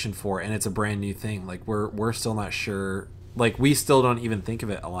 it's an addiction for, and it's a brand new thing. Like we're still not sure. Like we still don't even think of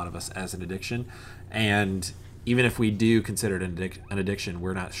it, a lot of us, as an addiction, and even if we do consider it an addiction,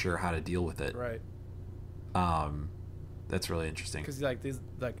 we're not sure how to deal with it. Right. That's really interesting. Because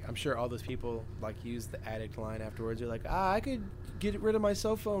I'm sure all those people like use the addict line afterwards. They're like, I could get rid of my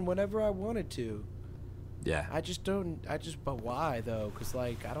cell phone whenever I wanted to. Yeah. But why though? Because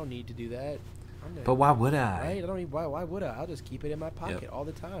like I don't need to do that. But why would I? Right. I don't need. Why would I? I'll just keep it in my pocket all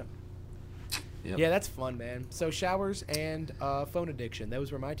the time. Yep. Yeah, that's fun, man. So showers and phone addiction.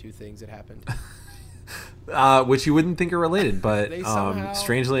 Those were my two things that happened. Which you wouldn't think are related, but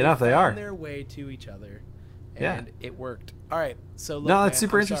strangely enough, they are. Their way to each other, and it worked. All right, so look, that's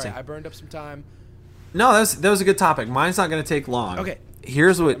super interesting. Sorry, I burned up some time. No, that was a good topic. Mine's not going to take long. Okay,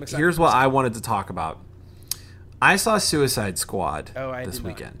 here's what I wanted to talk about. I saw Suicide Squad this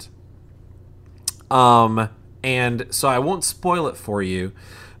weekend. And so I won't spoil it for you,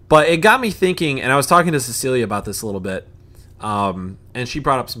 but it got me thinking, and I was talking to Cecilia about this a little bit. And she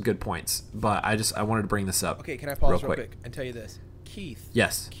brought up some good points, but I wanted to bring this up. Okay, can I pause real quick and tell you this? Keith.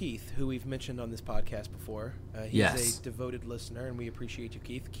 Yes. Keith, who we've mentioned on this podcast before. He's a devoted listener, and we appreciate you,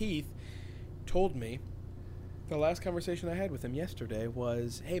 Keith. Keith told me the last conversation I had with him yesterday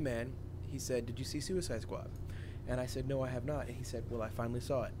was, hey, man, he said, did you see Suicide Squad? And I said, no, I have not. And he said, well, I finally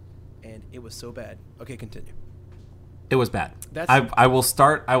saw it, and it was so bad. Okay, continue. It was bad. I will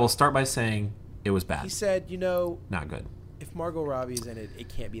start by saying it was bad. He said, not good. If Margot Robbie's in it, it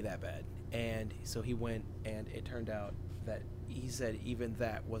can't be that bad. And so he went, and it turned out that he said even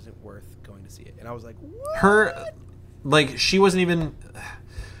that wasn't worth going to see it. And I was like, what? She wasn't even.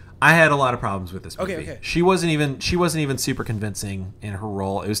 I had a lot of problems with this movie. Okay. She wasn't even super convincing in her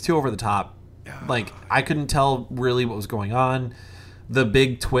role. It was too over the top. I couldn't tell really what was going on. The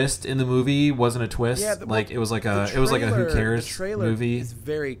big twist in the movie wasn't a twist. Yeah, it was like a who cares the trailer movie. It's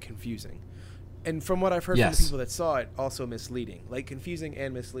very confusing. And from what I've heard from the people that saw it, also misleading. Like, confusing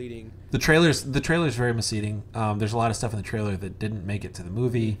and misleading. The trailer's very misleading. There's a lot of stuff in the trailer that didn't make it to the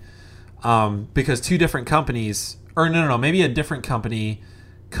movie. Because two different companies... Or no, maybe a different company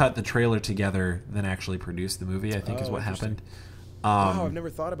cut the trailer together than actually produced the movie, I think is what happened. I've never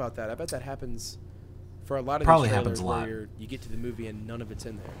thought about that. I bet that happens for a lot of probably these happens a lot. Where you get to the movie and none of it's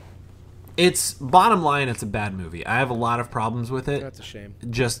in there. It's bottom line, it's a bad movie. I have a lot of problems with it. That's a shame.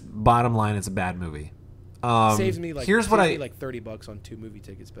 Just bottom line, it's a bad movie. Saves me like $30 on 2 movie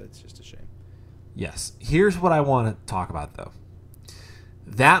tickets, but it's just a shame. Yes. Here's what I want to talk about, though.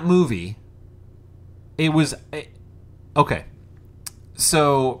 That movie, okay.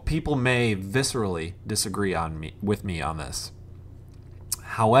 So people may viscerally disagree with me on this.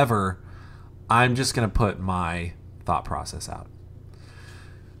 However, I'm just going to put my thought process out.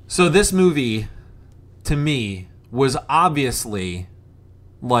 So this movie, to me, was obviously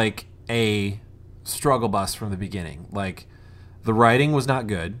like a struggle bus from the beginning. Like, the writing was not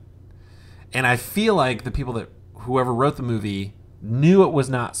good. And I feel like whoever wrote the movie knew it was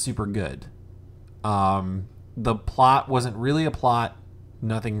not super good. The plot wasn't really a plot.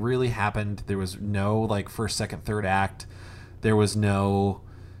 Nothing really happened. There was no first, second, third act. There was no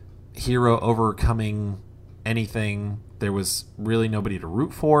hero overcoming anything. There was really nobody to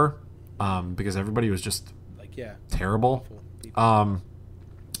root for, because everybody was just terrible.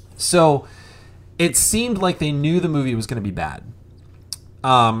 So it seemed like they knew the movie was going to be bad.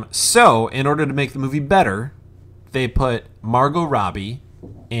 So in order to make the movie better, they put Margot Robbie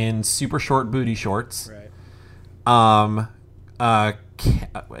in super short booty shorts. Right.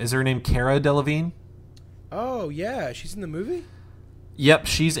 Is her name Cara Delevingne? Oh yeah, she's in the movie. Yep,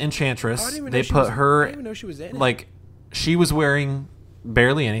 she's Enchantress. I didn't even they put her. I didn't even know she was in it. She was wearing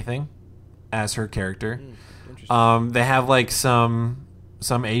barely anything. as her character. They have like some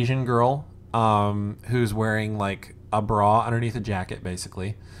Asian girl who's wearing like a bra underneath a jacket,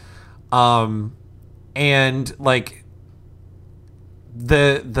 basically. And like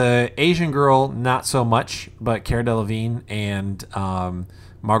the Asian girl, not so much, but Cara Delevingne and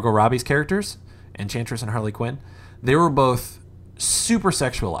Margot Robbie's characters, Enchantress and Harley Quinn, they were both super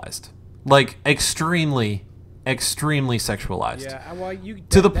sexualized, like extremely sexualized. Yeah, well,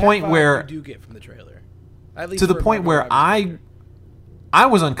 to the point where you do get from the trailer, at least to the point where I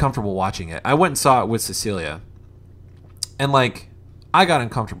was uncomfortable watching it. I went and saw it with Cecilia, and like I got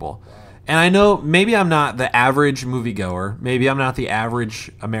uncomfortable. Wow. And I know maybe I'm not the average moviegoer, maybe I'm not the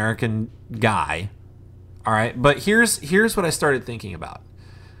average American guy. All right, but here's what I started thinking about.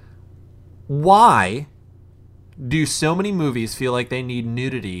 Why do so many movies feel like they need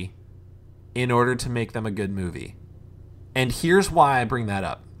nudity in order to make them a good movie? And here's why I bring that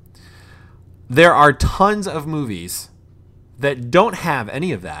up. There are tons of movies that don't have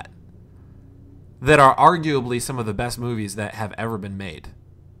any of that are arguably some of the best movies that have ever been made.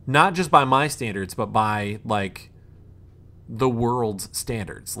 Not just by my standards, but by like the world's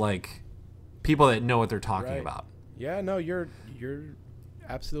standards, like people that know what they're talking about. Yeah, no, you're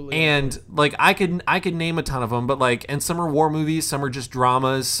absolutely. And like I could name a ton of them, but like, and some are war movies, some are just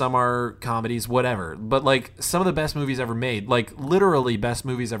dramas, some are comedies, whatever. But like some of the best movies ever made, like literally best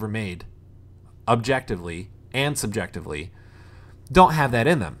movies ever made, objectively and subjectively, don't have that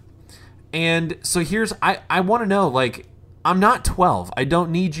in them. And so I want to know, like, I'm not 12. I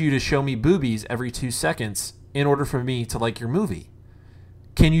don't need you to show me boobies every 2 seconds in order for me to like your movie.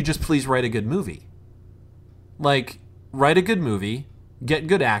 Can you just please write a good movie? Like, write a good movie, get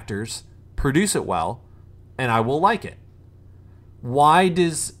good actors, produce it well, and I will like it. Why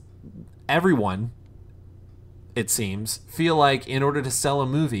does everyone, it seems, feel like in order to sell a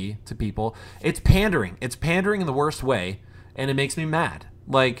movie to people, it's pandering. It's pandering in the worst way, and it makes me mad.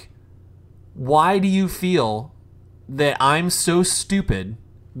 Like, why do you feel that I'm so stupid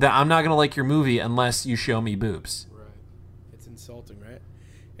that I'm not going to like your movie unless you show me boobs? Right. It's insulting, right?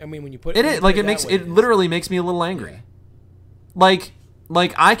 I mean, when you put it literally makes me a little angry. Yeah.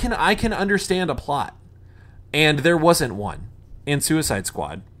 Like I can understand a plot, and there wasn't one in Suicide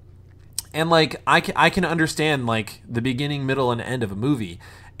Squad. And like I can understand like the beginning, middle, and end of a movie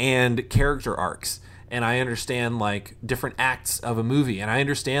and character arcs, and I understand like different acts of a movie, and I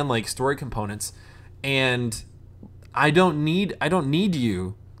understand like story components, and I don't need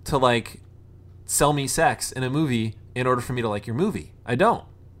you to like sell me sex in a movie in order for me to like your movie. I don't.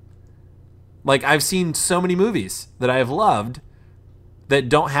 Like, I've seen so many movies that I have loved that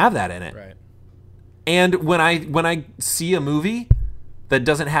don't have that in it. Right. And when I see a movie that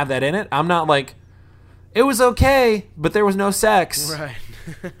doesn't have that in it, I'm not like, it was okay, but there was no sex. Right.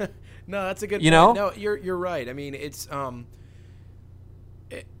 No, that's a good point. You know? No, you're right. I mean, it's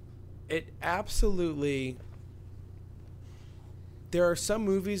it absolutely. There are some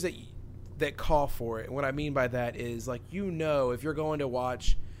movies that call for it. And what I mean by that is, like, if you're going to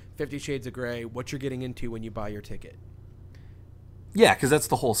watch 50 Shades of Grey, what you're getting into when you buy your ticket. Yeah, because that's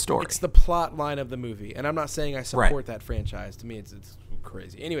the whole story. It's the plot line of the movie. And I'm not saying I support that franchise. To me, it's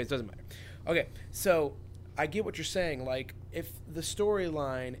crazy. Anyways, it doesn't matter. Okay, so I get what you're saying. Like, if the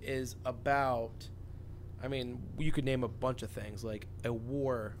storyline is about, I mean, you could name a bunch of things, like a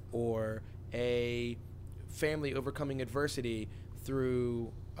war or a family overcoming adversity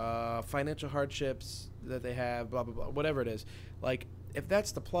through financial hardships that they have, blah, blah, blah, whatever it is. Like, if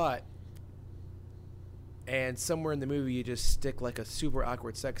that's the plot, and somewhere in the movie you just stick like a super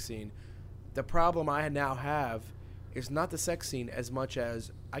awkward sex scene, the problem I now have is not the sex scene as much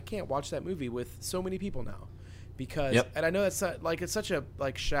as I can't watch that movie with so many people now, because and I know that's not, like, it's such a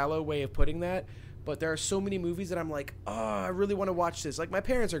like shallow way of putting that, but there are so many movies that I'm like, oh, I really want to watch this. Like, my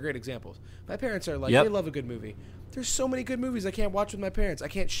parents are great examples. My parents are like, they love a good movie. There's so many good movies I can't watch with my parents. I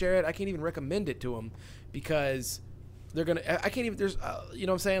can't share it. I can't even recommend it to them because they're gonna. I can't even. There's, you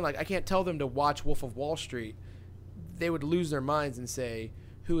know what I'm saying? Like, I can't tell them to watch Wolf of Wall Street. They would lose their minds and say,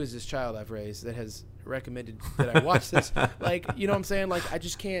 "Who is this child I've raised that has recommended that I watch this?" Like, you know what I'm saying? Like, I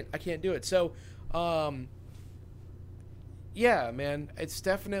just can't. I can't do it. So, yeah, man, it's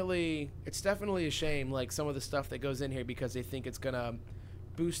definitely a shame. Like, some of the stuff that goes in here because they think it's gonna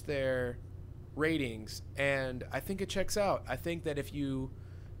boost their ratings, and I think it checks out. I think that if you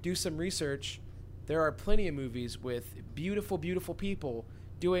do some research, there are plenty of movies with beautiful, beautiful people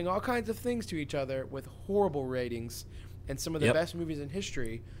doing all kinds of things to each other with horrible ratings, and some of the best movies in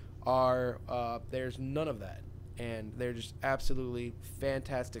history are there's none of that, and they're just absolutely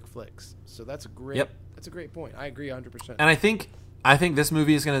fantastic flicks. So that's a great that's a great point. I agree 100%. And I think I think this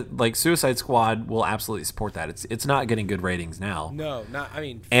movie is gonna like Suicide Squad will absolutely support that. It's not getting good ratings now. No, not. I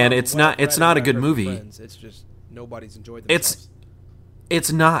mean, and it's not a good movie. Friends, it's just nobody's enjoyed themselves.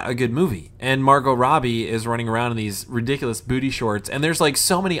 It's not a good movie. And Margot Robbie is running around in these ridiculous booty shorts, and there's like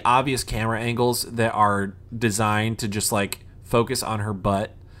so many obvious camera angles that are designed to just like focus on her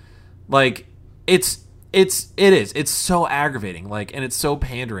butt. Like it is. It's so aggravating. Like, and it's so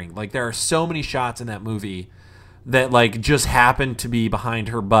pandering. Like, there are so many shots in that movie that like just happen to be behind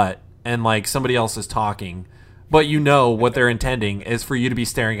her butt, and like somebody else is talking, but you know what they're intending is for you to be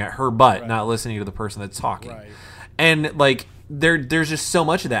staring at her butt, right, not listening to the person that's talking. Right. And like there's just so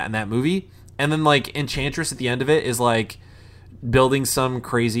much of that in that movie. And then like Enchantress at the end of it is like building some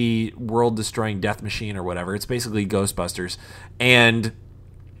crazy world destroying death machine or whatever. It's basically Ghostbusters. And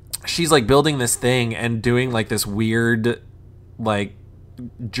she's like building this thing and doing like this weird, like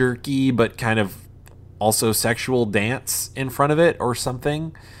jerky, but kind of also sexual dance in front of it or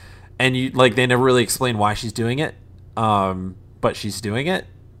something. And you like, they never really explain why she's doing it. But she's doing it.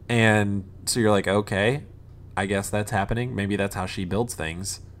 And so you're like, okay, I guess that's happening. Maybe that's how she builds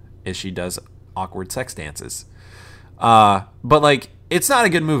things, is she does awkward sex dances. But like, it's not a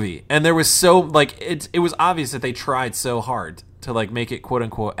good movie. And there was so like, it was obvious that they tried so hard to like make it quote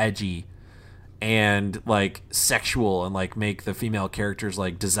unquote edgy and like sexual and like make the female characters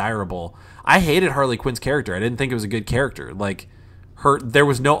like desirable. I hated Harley Quinn's character. I didn't think it was a good character. Like there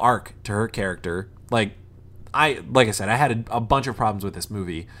was no arc to her character. Like I said, I had a bunch of problems with this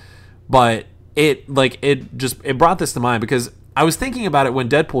movie, but it brought this to mind because I was thinking about it when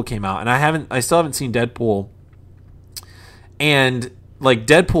Deadpool came out, and I still haven't seen Deadpool. And like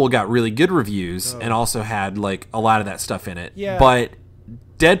Deadpool got really good reviews and also had like a lot of that stuff in it. Yeah. But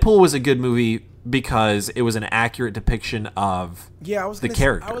Deadpool was a good movie because it was an accurate depiction of the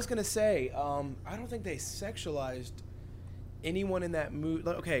character. I was gonna say, I don't think they sexualized anyone in that movie.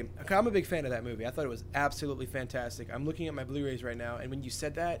 Okay, I'm a big fan of that movie. I thought it was absolutely fantastic. I'm looking at my Blu-rays right now, and when you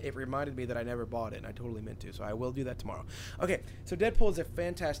said that, it reminded me that I never bought it, and I totally meant to, so I will do that tomorrow. Okay, so Deadpool is a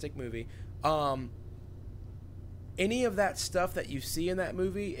fantastic movie. Any of that stuff that you see in that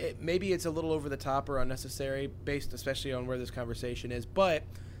movie, maybe it's a little over the top or unnecessary, based especially on where this conversation is, but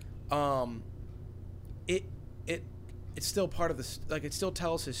it's still part of the, like, it still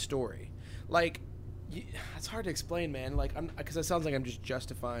tells his story. Like, it's hard to explain, man. Like, because it sounds like I'm just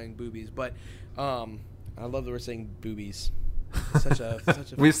justifying boobies, but I love that we're saying boobies. Such a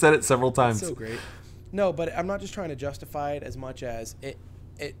We've said it several times. So great. No, but I'm not just trying to justify it as much as it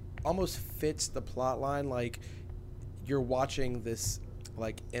almost fits the plot line. Like, you're watching this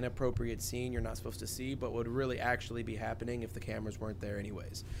like inappropriate scene you're not supposed to see, but would really actually be happening if the cameras weren't there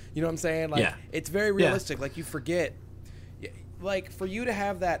anyways. You know what I'm saying? Like, yeah. It's very realistic. Yeah. Like, you forget, like, for you to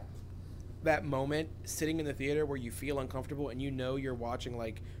have that moment sitting in the theater where you feel uncomfortable and you know you're watching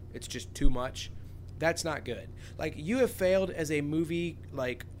like it's just too much, that's not good. Like, you have failed as a movie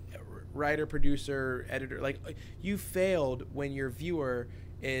like writer, producer, editor. Like, you failed when your viewer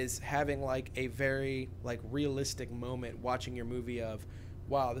is having like a very like realistic moment watching your movie of,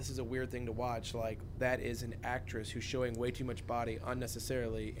 wow, this is a weird thing to watch. Like, that is an actress who's showing way too much body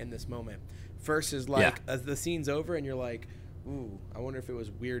unnecessarily in this moment, versus like as the scene's over and you're like, ooh, I wonder if it was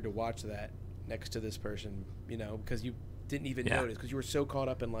weird to watch that next to this person, you know, because you didn't even notice because you were so caught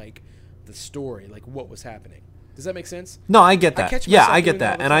up in like the story, like what was happening. Does that make sense? No, I get that. I get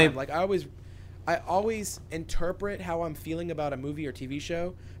that. And I always interpret how I'm feeling about a movie or TV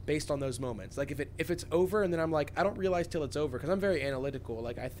show based on those moments. Like, if it's over and then I'm like, I don't realize till it's over, because I'm very analytical.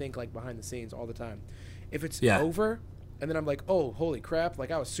 Like, I think like behind the scenes all the time. If it's over and then I'm like, oh, holy crap,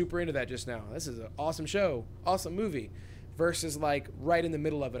 like I was super into that just now. This is an awesome show, awesome movie. Versus like right in the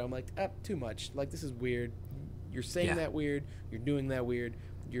middle of it, I'm like, too much. Like, this is weird. You're saying that weird. You're doing that weird.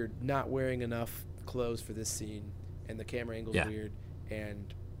 You're not wearing enough clothes for this scene, and the camera angle's weird.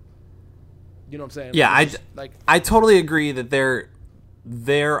 And you know what I'm saying? Yeah, I totally agree that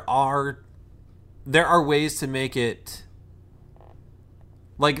there are ways to make it,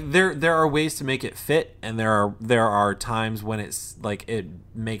 like, there are ways to make it fit, and there are times when it's like it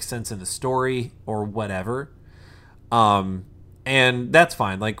makes sense in the story or whatever. And that's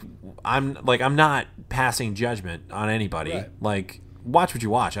fine. Like, I'm not passing judgment on anybody. Right. Like, watch what you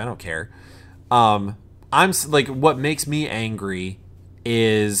watch. I don't care. I'm like, what makes me angry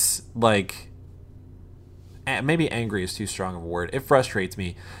is like, maybe angry is too strong of a word. It frustrates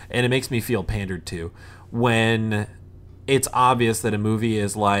me, and it makes me feel pandered to when it's obvious that a movie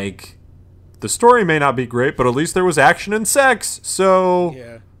is like, the story may not be great, but at least there was action and sex. So,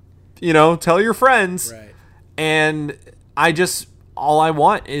 you know, tell your friends. Right. And I all I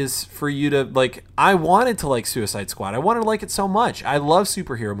want is for you to like. I wanted to like Suicide Squad. I wanted to like it so much. I love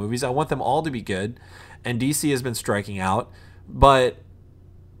superhero movies. I want them all to be good, and DC has been striking out. But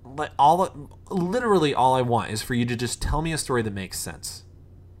literally all I want is for you to just tell me a story that makes sense.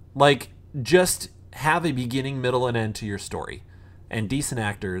 Like, just have a beginning, middle, and end to your story, and decent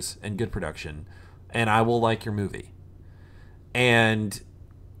actors and good production, and I will like your movie. And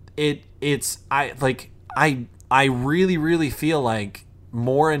I really, really feel like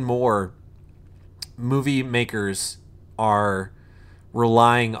more and more movie makers are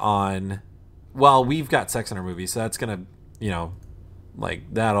relying on, well, we've got sex in our movies, so that's going to,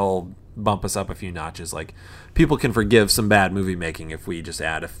 like, that'll bump us up a few notches. Like, people can forgive some bad movie making if we just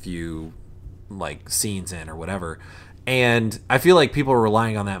add a few, like, scenes in or whatever. And I feel like people are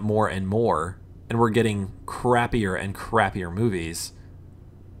relying on that more and more, and we're getting crappier and crappier movies.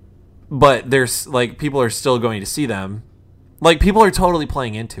 But there's, like, people are still going to see them. Like, people are totally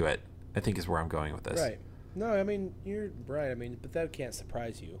playing into it, I think is where I'm going with this. Right. No, I mean, you're right. I mean, but that can't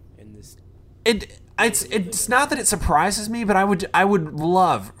surprise you in this. It's not that it surprises me, but I would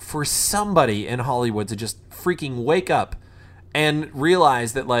love for somebody in Hollywood to just freaking wake up and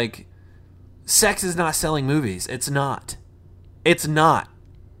realize that, like, sex is not selling movies. It's not. It's not.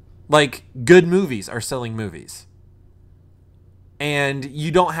 Like, good movies are selling movies. And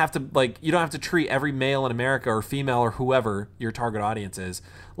you don't have to treat every male in America or female or whoever your target audience is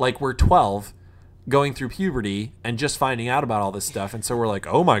like we're 12 going through puberty and just finding out about all this stuff. And so we're like,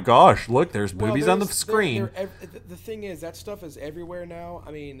 oh my gosh, look, there's movies on the screen. The thing is, that stuff is everywhere now.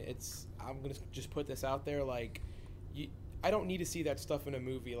 I mean, I'm going to just put this out there. Like, I don't need to see that stuff in a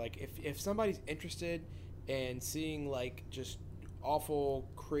movie. Like, if somebody's interested in seeing, like, just awful,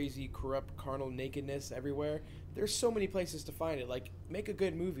 crazy, corrupt, carnal nakedness everywhere, there's so many places to find it. Like, make a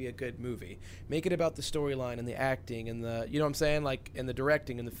good movie a good movie. Make it about the storyline and the acting and the, you know what I'm saying? Like, and the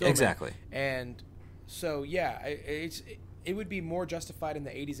directing and the filming. Exactly. And so, yeah, it would be more justified in the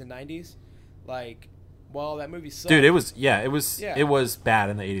 80s and 90s. Like, well, that movie sucked. Dude, it was bad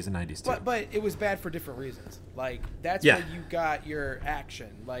in the 80s and 90s too. But it was bad for different reasons. Like, that's where you got your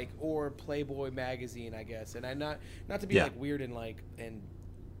action, like, or Playboy magazine, I guess. And not to be like weird and like and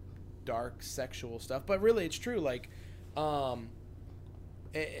dark sexual stuff, but really it's true. Like, what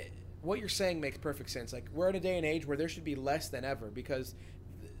you're saying makes perfect sense. Like, we're in a day and age where there should be less than ever, because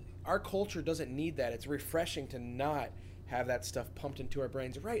our culture doesn't need that. It's refreshing to not have that stuff pumped into our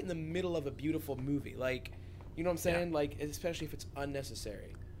brains right in the middle of a beautiful movie. Like, you know what I'm saying? Yeah. Like, especially if it's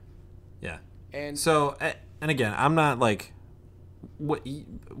unnecessary. Yeah. And so, and again, I'm not like,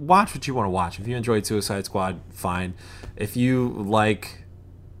 watch what you want to watch. If you enjoyed Suicide Squad, fine. If you like,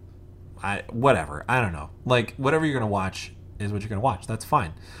 whatever, I don't know. Like, whatever you're going to watch is what you're going to watch. That's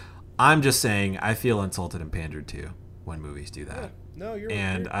fine. I'm just saying I feel insulted and pandered to when movies do that. Yeah. No, you're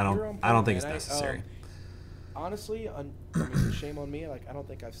and you're, I don't you're on point, I don't think man. it's necessary. Honestly, I mean, shame on me. Like, I don't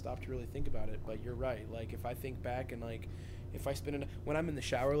think I've stopped to really think about it. But you're right. Like, if I think back and like, if I when I'm in the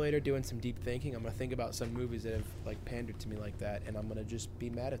shower later doing some deep thinking, I'm gonna think about some movies that have like pandered to me like that, and I'm gonna just be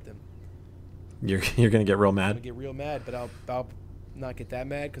mad at them. You're gonna get real mad. I'm gonna get real mad, but I'll not get that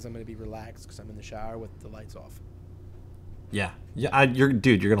mad because I'm gonna be relaxed because I'm in the shower with the lights off. Yeah. You're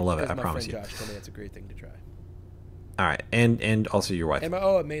gonna love it. I promise you. My friend Josh told me that's a great thing to try. All right, and also your wife. And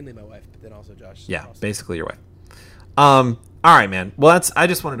mainly my wife, but then also Josh. Yeah, basically your wife. All right, man. Well, I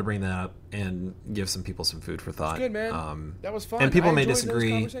just wanted to bring that up and give some people some food for thought. It's good, man. That was fun. And people may enjoyed disagree.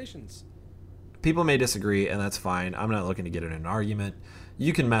 Those conversations. People may disagree, and that's fine. I'm not looking to get in an argument.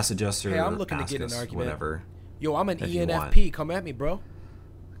 You can message us or I'm looking ask to get us, an argument. whatever. Yo, I'm an ENFP. Come at me, bro.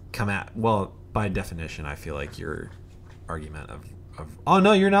 Well, by definition, I feel like you're argument of. Oh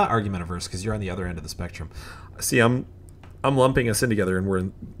no, you're not argument averse because you're on the other end of the spectrum. See, I'm lumping us in together,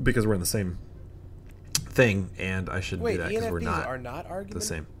 and because we're in the same thing, and I shouldn't do that because we're not. Are not the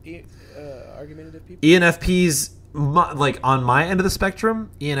same. Argumentative people. ENFPs, like on my end of the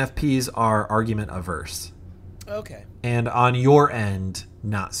spectrum, ENFPs are argument averse. Okay. And on your end,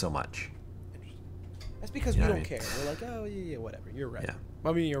 not so much. That's because we don't care. We're like, oh yeah, whatever. You're right. Yeah.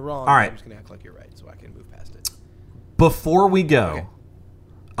 I mean, you're wrong. All right. I'm just gonna act like you're right, so I can move past it. Before we go,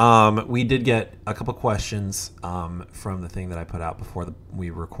 we did get a couple questions from the thing that I put out before we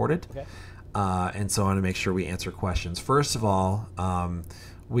recorded. Okay. And so I want to make sure we answer questions. First of all,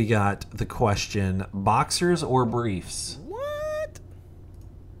 we got the question, boxers or briefs? What?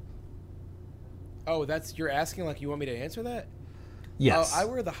 Oh, you're asking like you want me to answer that? Yes. I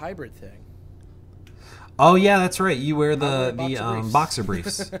wear the hybrid thing. Oh yeah, that's right. You wear the boxer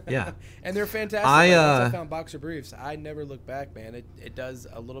briefs. Yeah, and they're fantastic. Once I found boxer briefs, I never look back, man. It does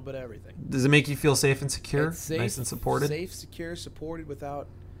a little bit of everything. Does it make you feel safe and secure? Safe, nice and supported. Safe, secure, supported without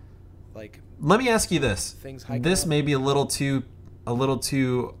like. Let me ask you this. This up. may be a little too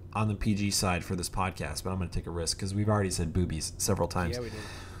on the PG side for this podcast, but I'm going to take a risk because we've already said boobies several times. Yeah, we did.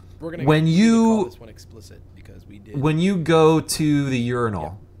 We're going to call this one explicit because we did. When you go to the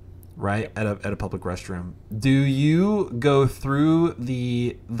urinal, right, at a public restroom, do you go through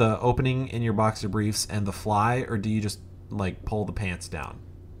the opening in your boxer briefs and the fly, or do you just like pull the pants down?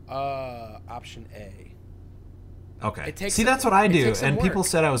 Option A. Okay. See, that's what I do, and work. People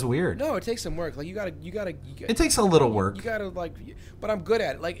said I was weird. No, it takes some work. Like you gotta. It takes a little work. You gotta but I'm good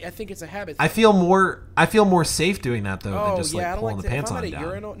at it. Like I think it's a habit. I feel more safe doing that though than just pulling the pants on down.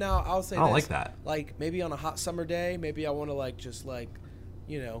 Urinal, now I'll say I don't this, like that. Like maybe on a hot summer day, maybe I want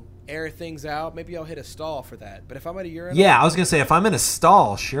to air things out. Maybe I'll hit a stall for that. But if I'm at a urinal, yeah, I was gonna say if I'm in a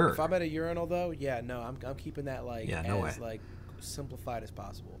stall, sure. If I'm at a urinal though, yeah, no, I'm keeping that like simplified as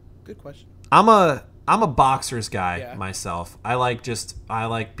possible. Good question. I'm a boxers guy myself. I like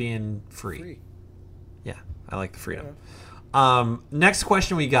being free. Yeah, I like the freedom. Yeah. Next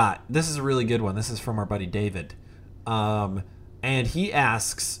question we got. This is a really good one. This is from our buddy David. And he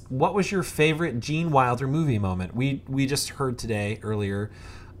asks, what was your favorite Gene Wilder movie moment? We just heard earlier,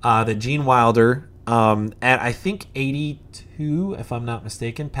 that Gene Wilder, at I think 82, if I'm not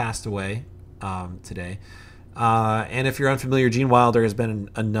mistaken, passed away today. And if you're unfamiliar, Gene Wilder has been in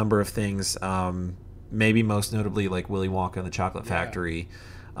a number of things, maybe most notably like Willy Wonka and the Chocolate Factory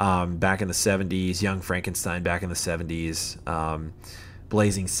back in the 70s, Young Frankenstein back in the 70s,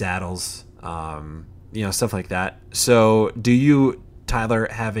 Blazing Saddles, stuff like that. So do you, Tyler,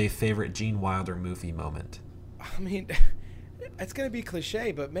 have a favorite Gene Wilder movie moment? I mean, it's going to be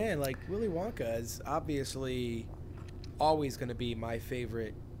cliche, but man, like Willy Wonka is obviously always going to be my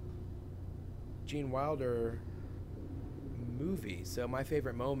favorite Gene Wilder movie. So my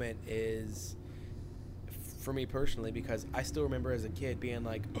favorite moment is, for me personally, because I still remember as a kid being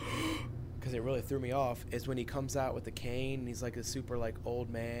like, because it really threw me off, is when he comes out with the cane and he's like a super like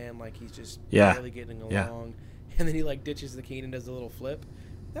old man, like he's just barely getting along, and then he like ditches the cane and does a little flip.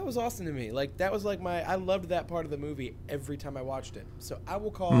 That was awesome to me. Like that was like I loved that part of the movie every time I watched it. So I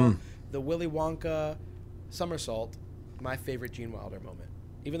will call the Willy Wonka somersault my favorite Gene Wilder moment.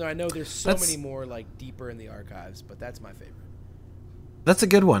 Even though I know there's so many more like deeper in the archives, but that's my favorite. That's a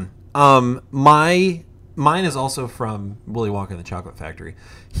good one. Mine is also from Willy Wonka and the Chocolate Factory.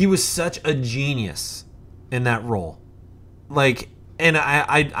 He was such a genius in that role. Like, and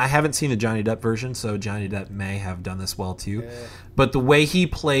I haven't seen the Johnny Depp version, so Johnny Depp may have done this well too. Yeah. But the way he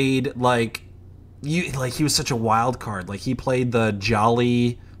played, he was such a wild card. Like he played the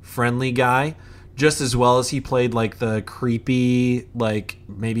jolly, friendly guy just as well as he played like the creepy, like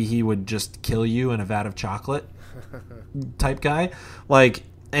maybe he would just kill you in a vat of chocolate type guy. Like,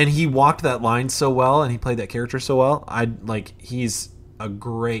 and he walked that line so well, and he played that character so well. He's a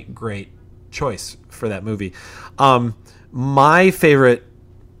great choice for that movie. My favorite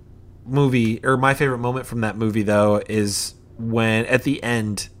movie, or my favorite moment from that movie though, is when at the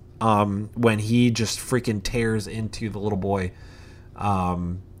end, when he just freaking tears into the little boy,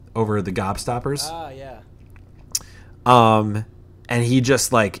 over the gobstoppers. And he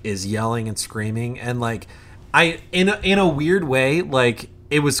just like is yelling and screaming, and like in a weird way, like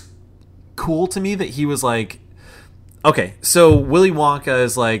it was cool to me that he was like, okay, so Willy Wonka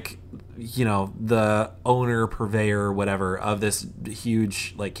is like, the owner, purveyor, whatever of this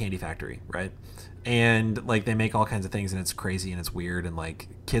huge like candy factory, right? And like they make all kinds of things, and it's crazy and it's weird, and like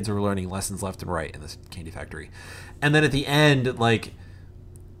kids are learning lessons left and right in this candy factory. And then at the end, like,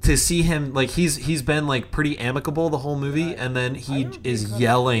 to see him, like he's been like pretty amicable the whole movie, and then he is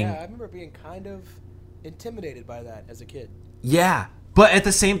yelling. I remember being kind of intimidated by that as a kid. Yeah, but at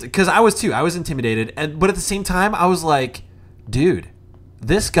the same, because I was intimidated, but at the same time I was like, dude,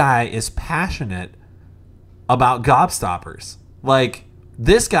 this guy is passionate about gobstoppers. Like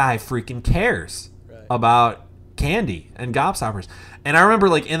this guy freaking cares about candy and gobstoppers. And I remember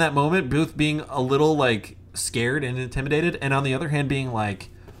like in that moment both being a little like scared and intimidated, and on the other hand being like,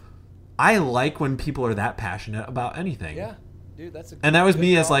 I like when people are that passionate about anything. Yeah, dude, that's and that was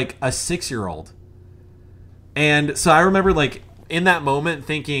me as like a 6-year-old. And so I remember like in that moment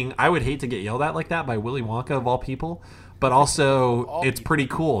thinking I would hate to get yelled at like that by Willy Wonka of all people, but also it's pretty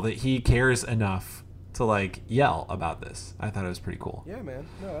cool that he cares enough to like yell about this. I thought it was pretty cool. Yeah, man.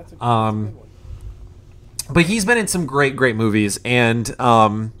 No, that's a good one. But he's been in some great movies, and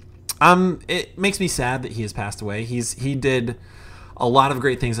it makes me sad that he has passed away. He did a lot of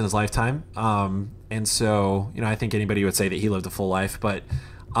great things in his lifetime. And so, I think anybody would say that he lived a full life, but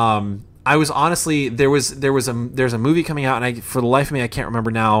I was honestly, there's a movie coming out, and for the life of me, I can't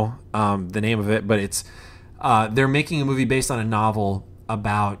remember now the name of it, but it's they're making a movie based on a novel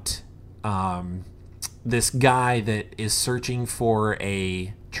about this guy that is searching for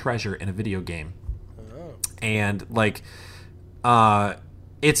a treasure in a video game. Oh. And like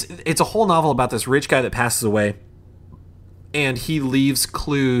it's a whole novel about this rich guy that passes away, and he leaves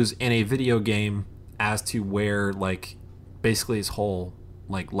clues in a video game as to where like basically his whole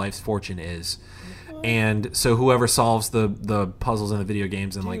like life's fortune is. And so whoever solves the puzzles in the video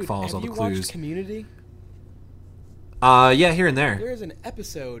games and like follows all the clues. Have you watched Community? Yeah, here and there. There's an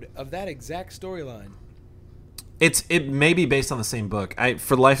episode of that exact storyline. It may be based on the same book.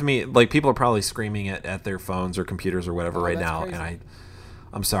 For the life of me, like people are probably screaming at their phones or computers or whatever right now, crazy. And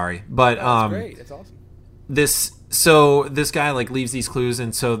I'm sorry, but that's great. It's awesome. This guy like leaves these clues,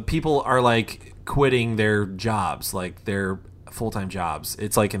 and so people are like quitting their jobs, like their full-time jobs.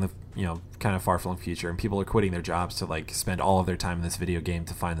 It's like in the kind of far-flung future, and people are quitting their jobs to like spend all of their time in this video game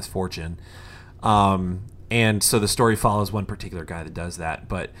to find this fortune. And so the story follows one particular guy that does that,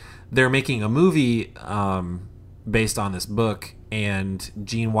 but they're making a movie based on this book, and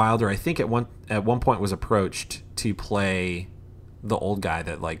Gene Wilder, I think at one point was approached to play the old guy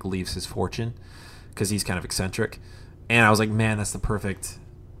that like leaves his fortune because he's kind of eccentric. And I was like, man, that's the perfect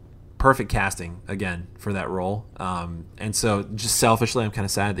casting again for that role. And so just selfishly, I'm kind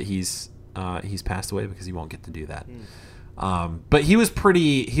of sad that he's passed away because he won't get to do that. But he was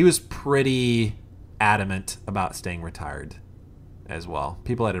pretty adamant about staying retired as well.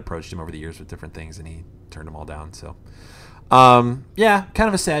 People had approached him over the years with different things, and he turned them all down. So, yeah, kind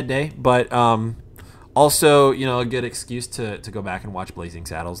of a sad day, but also, a good excuse to go back and watch Blazing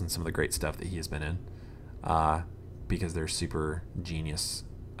Saddles and some of the great stuff that he has been in, because they're super genius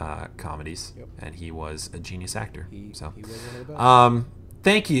comedies, yep. And he was a genius actor. He was one of the best.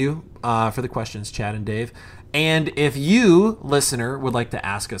 Thank you for the questions, Chad and Dave. And if you, listener, would like to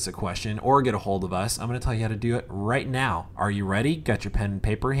ask us a question or get a hold of us, I'm going to tell you how to do it right now. Are you ready? Got your pen and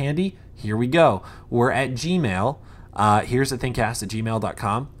paper handy? Here we go. We're at Gmail. Here's the Thingcast at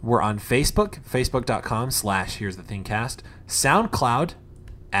gmail.com. We're on Facebook, facebook.com/Here's the Thingcast. SoundCloud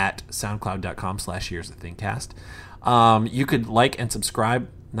at soundcloud.com/Here's the Thingcast. You could like and subscribe.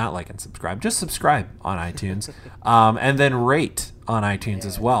 Not like and subscribe, just subscribe on iTunes, and then rate on iTunes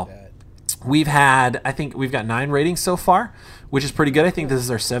as well. I think we've got 9 ratings so far, which is pretty good. I think this is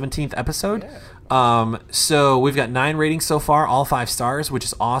our 17th episode. So we've got 9 ratings so far, all 5 stars, which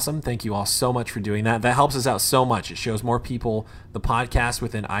is awesome. Thank you all so much for doing that. That helps us out so much. It shows more people the podcast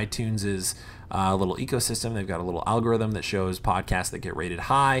within iTunes' little ecosystem. They've got a little algorithm that shows podcasts that get rated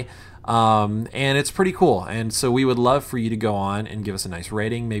high. And it's pretty cool. And so we would love for you to go on and give us a nice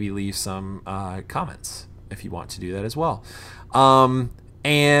rating, maybe leave some comments if you want to do that as well.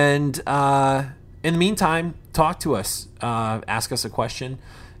 And in the meantime, talk to us, ask us a question,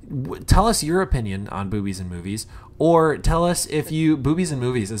 tell us your opinion on boobies and movies, or tell us if boobies and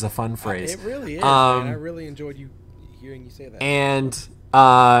movies is a fun phrase. It really is, man. I really enjoyed hearing you say that. And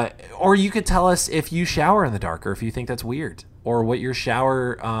or you could tell us if you shower in the dark, or if you think that's weird, or what your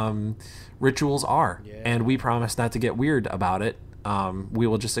shower rituals are. Yeah. And we promise not to get weird about it. We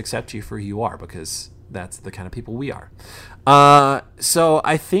will just accept you for who you are, because that's the kind of people we are. So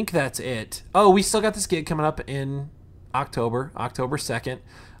I think that's it. Oh, we still got this gig coming up in October 2nd.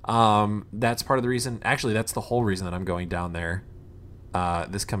 That's part of the reason. Actually, that's the whole reason that I'm going down there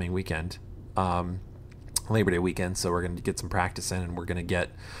this coming weekend, Labor Day weekend. So we're going to get some practice in, and we're going to get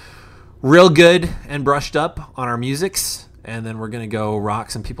real good and brushed up on our musics. And then we're going to go rock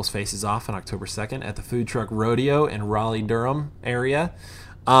some people's faces off on October 2nd at the Food Truck Rodeo in Raleigh-Durham area.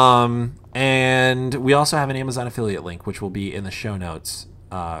 And we also have an Amazon affiliate link, which will be in the show notes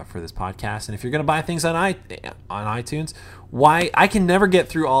for this podcast. And if you're going to buy things on iTunes, I can never get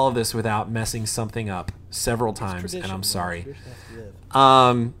through all of this without messing something up several times, and I'm sorry.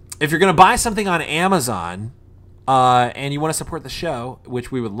 If you're going to buy something on Amazon, and you want to support the show,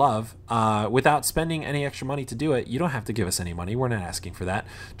 which we would love, without spending any extra money to do it, you don't have to give us any money. We're not asking for that.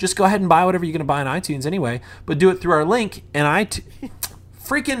 Just go ahead and buy whatever you're going to buy on iTunes anyway, but do it through our link, and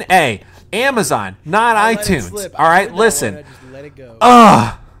freaking A, Amazon, not iTunes. All right, listen.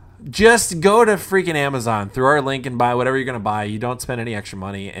 Just go to freaking Amazon through our link and buy whatever you're going to buy. You don't spend any extra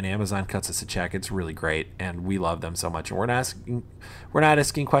money, and Amazon cuts us a check. It's really great, and we love them so much. And we're not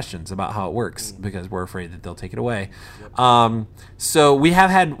asking questions about how it works because we're afraid that they'll take it away. So we have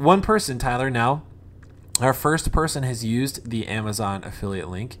had one person, Tyler, now. Our first person has used the Amazon affiliate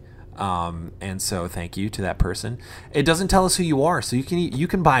link. And so thank you to that person. It doesn't tell us who you are, so you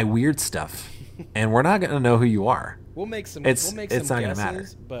can buy weird stuff, and we're not going to know who you are. We'll make some. It's not going to matter,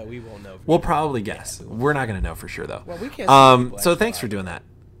 but we won't know. We'll probably guess. We're not going to know for sure though. Well, we can't. So thanks for doing that.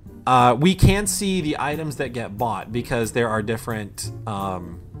 We can see the items that get bought because there are different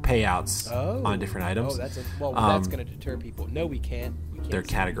payouts on different items. That's going to deter people. No, we can't. They're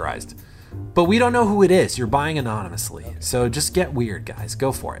categorized. But we don't know who it is. You're buying anonymously. Okay. So just get weird, guys.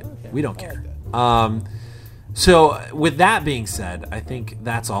 Go for it. Okay. We don't care. Like so with that being said, I think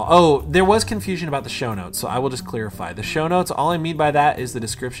that's all. Oh, there was confusion about the show notes, so I will just clarify. The show notes, all I mean by that is the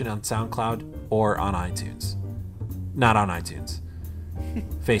description on SoundCloud or on iTunes. Not on iTunes.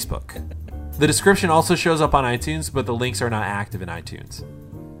 Facebook. The description also shows up on iTunes, but the links are not active in iTunes.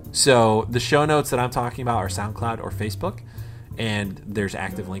 So the show notes that I'm talking about are SoundCloud or Facebook, and there's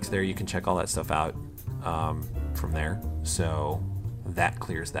active links there. You can check all that stuff out from there. So that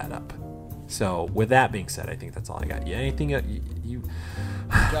clears that up. So with that being said, I think that's all I got. Anything you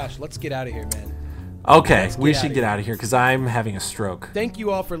Josh, let's get out of here, man. Okay, we should get out of here because I'm having a stroke. Thank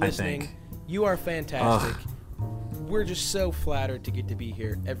you all for listening. You are fantastic. We're just so flattered to get to be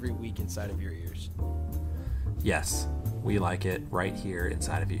here every week inside of your ears. Yes, we like it right here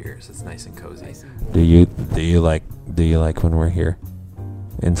inside of your ears. It's nice and cozy. Nice and do you like when we're here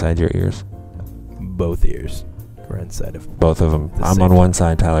inside your ears? Both ears. We're inside of both of them. I'm on one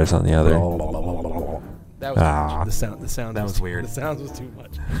side, Tyler's on the other. That was the sound. That was weird. The sound was too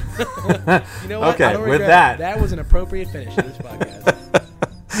much. You know what? Okay, with that was an appropriate finish to this podcast.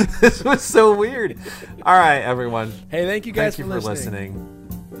 This was so weird. All right, everyone. Hey, thank you guys for listening.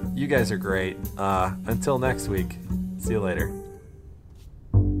 You guys are great. Until next week. See you later.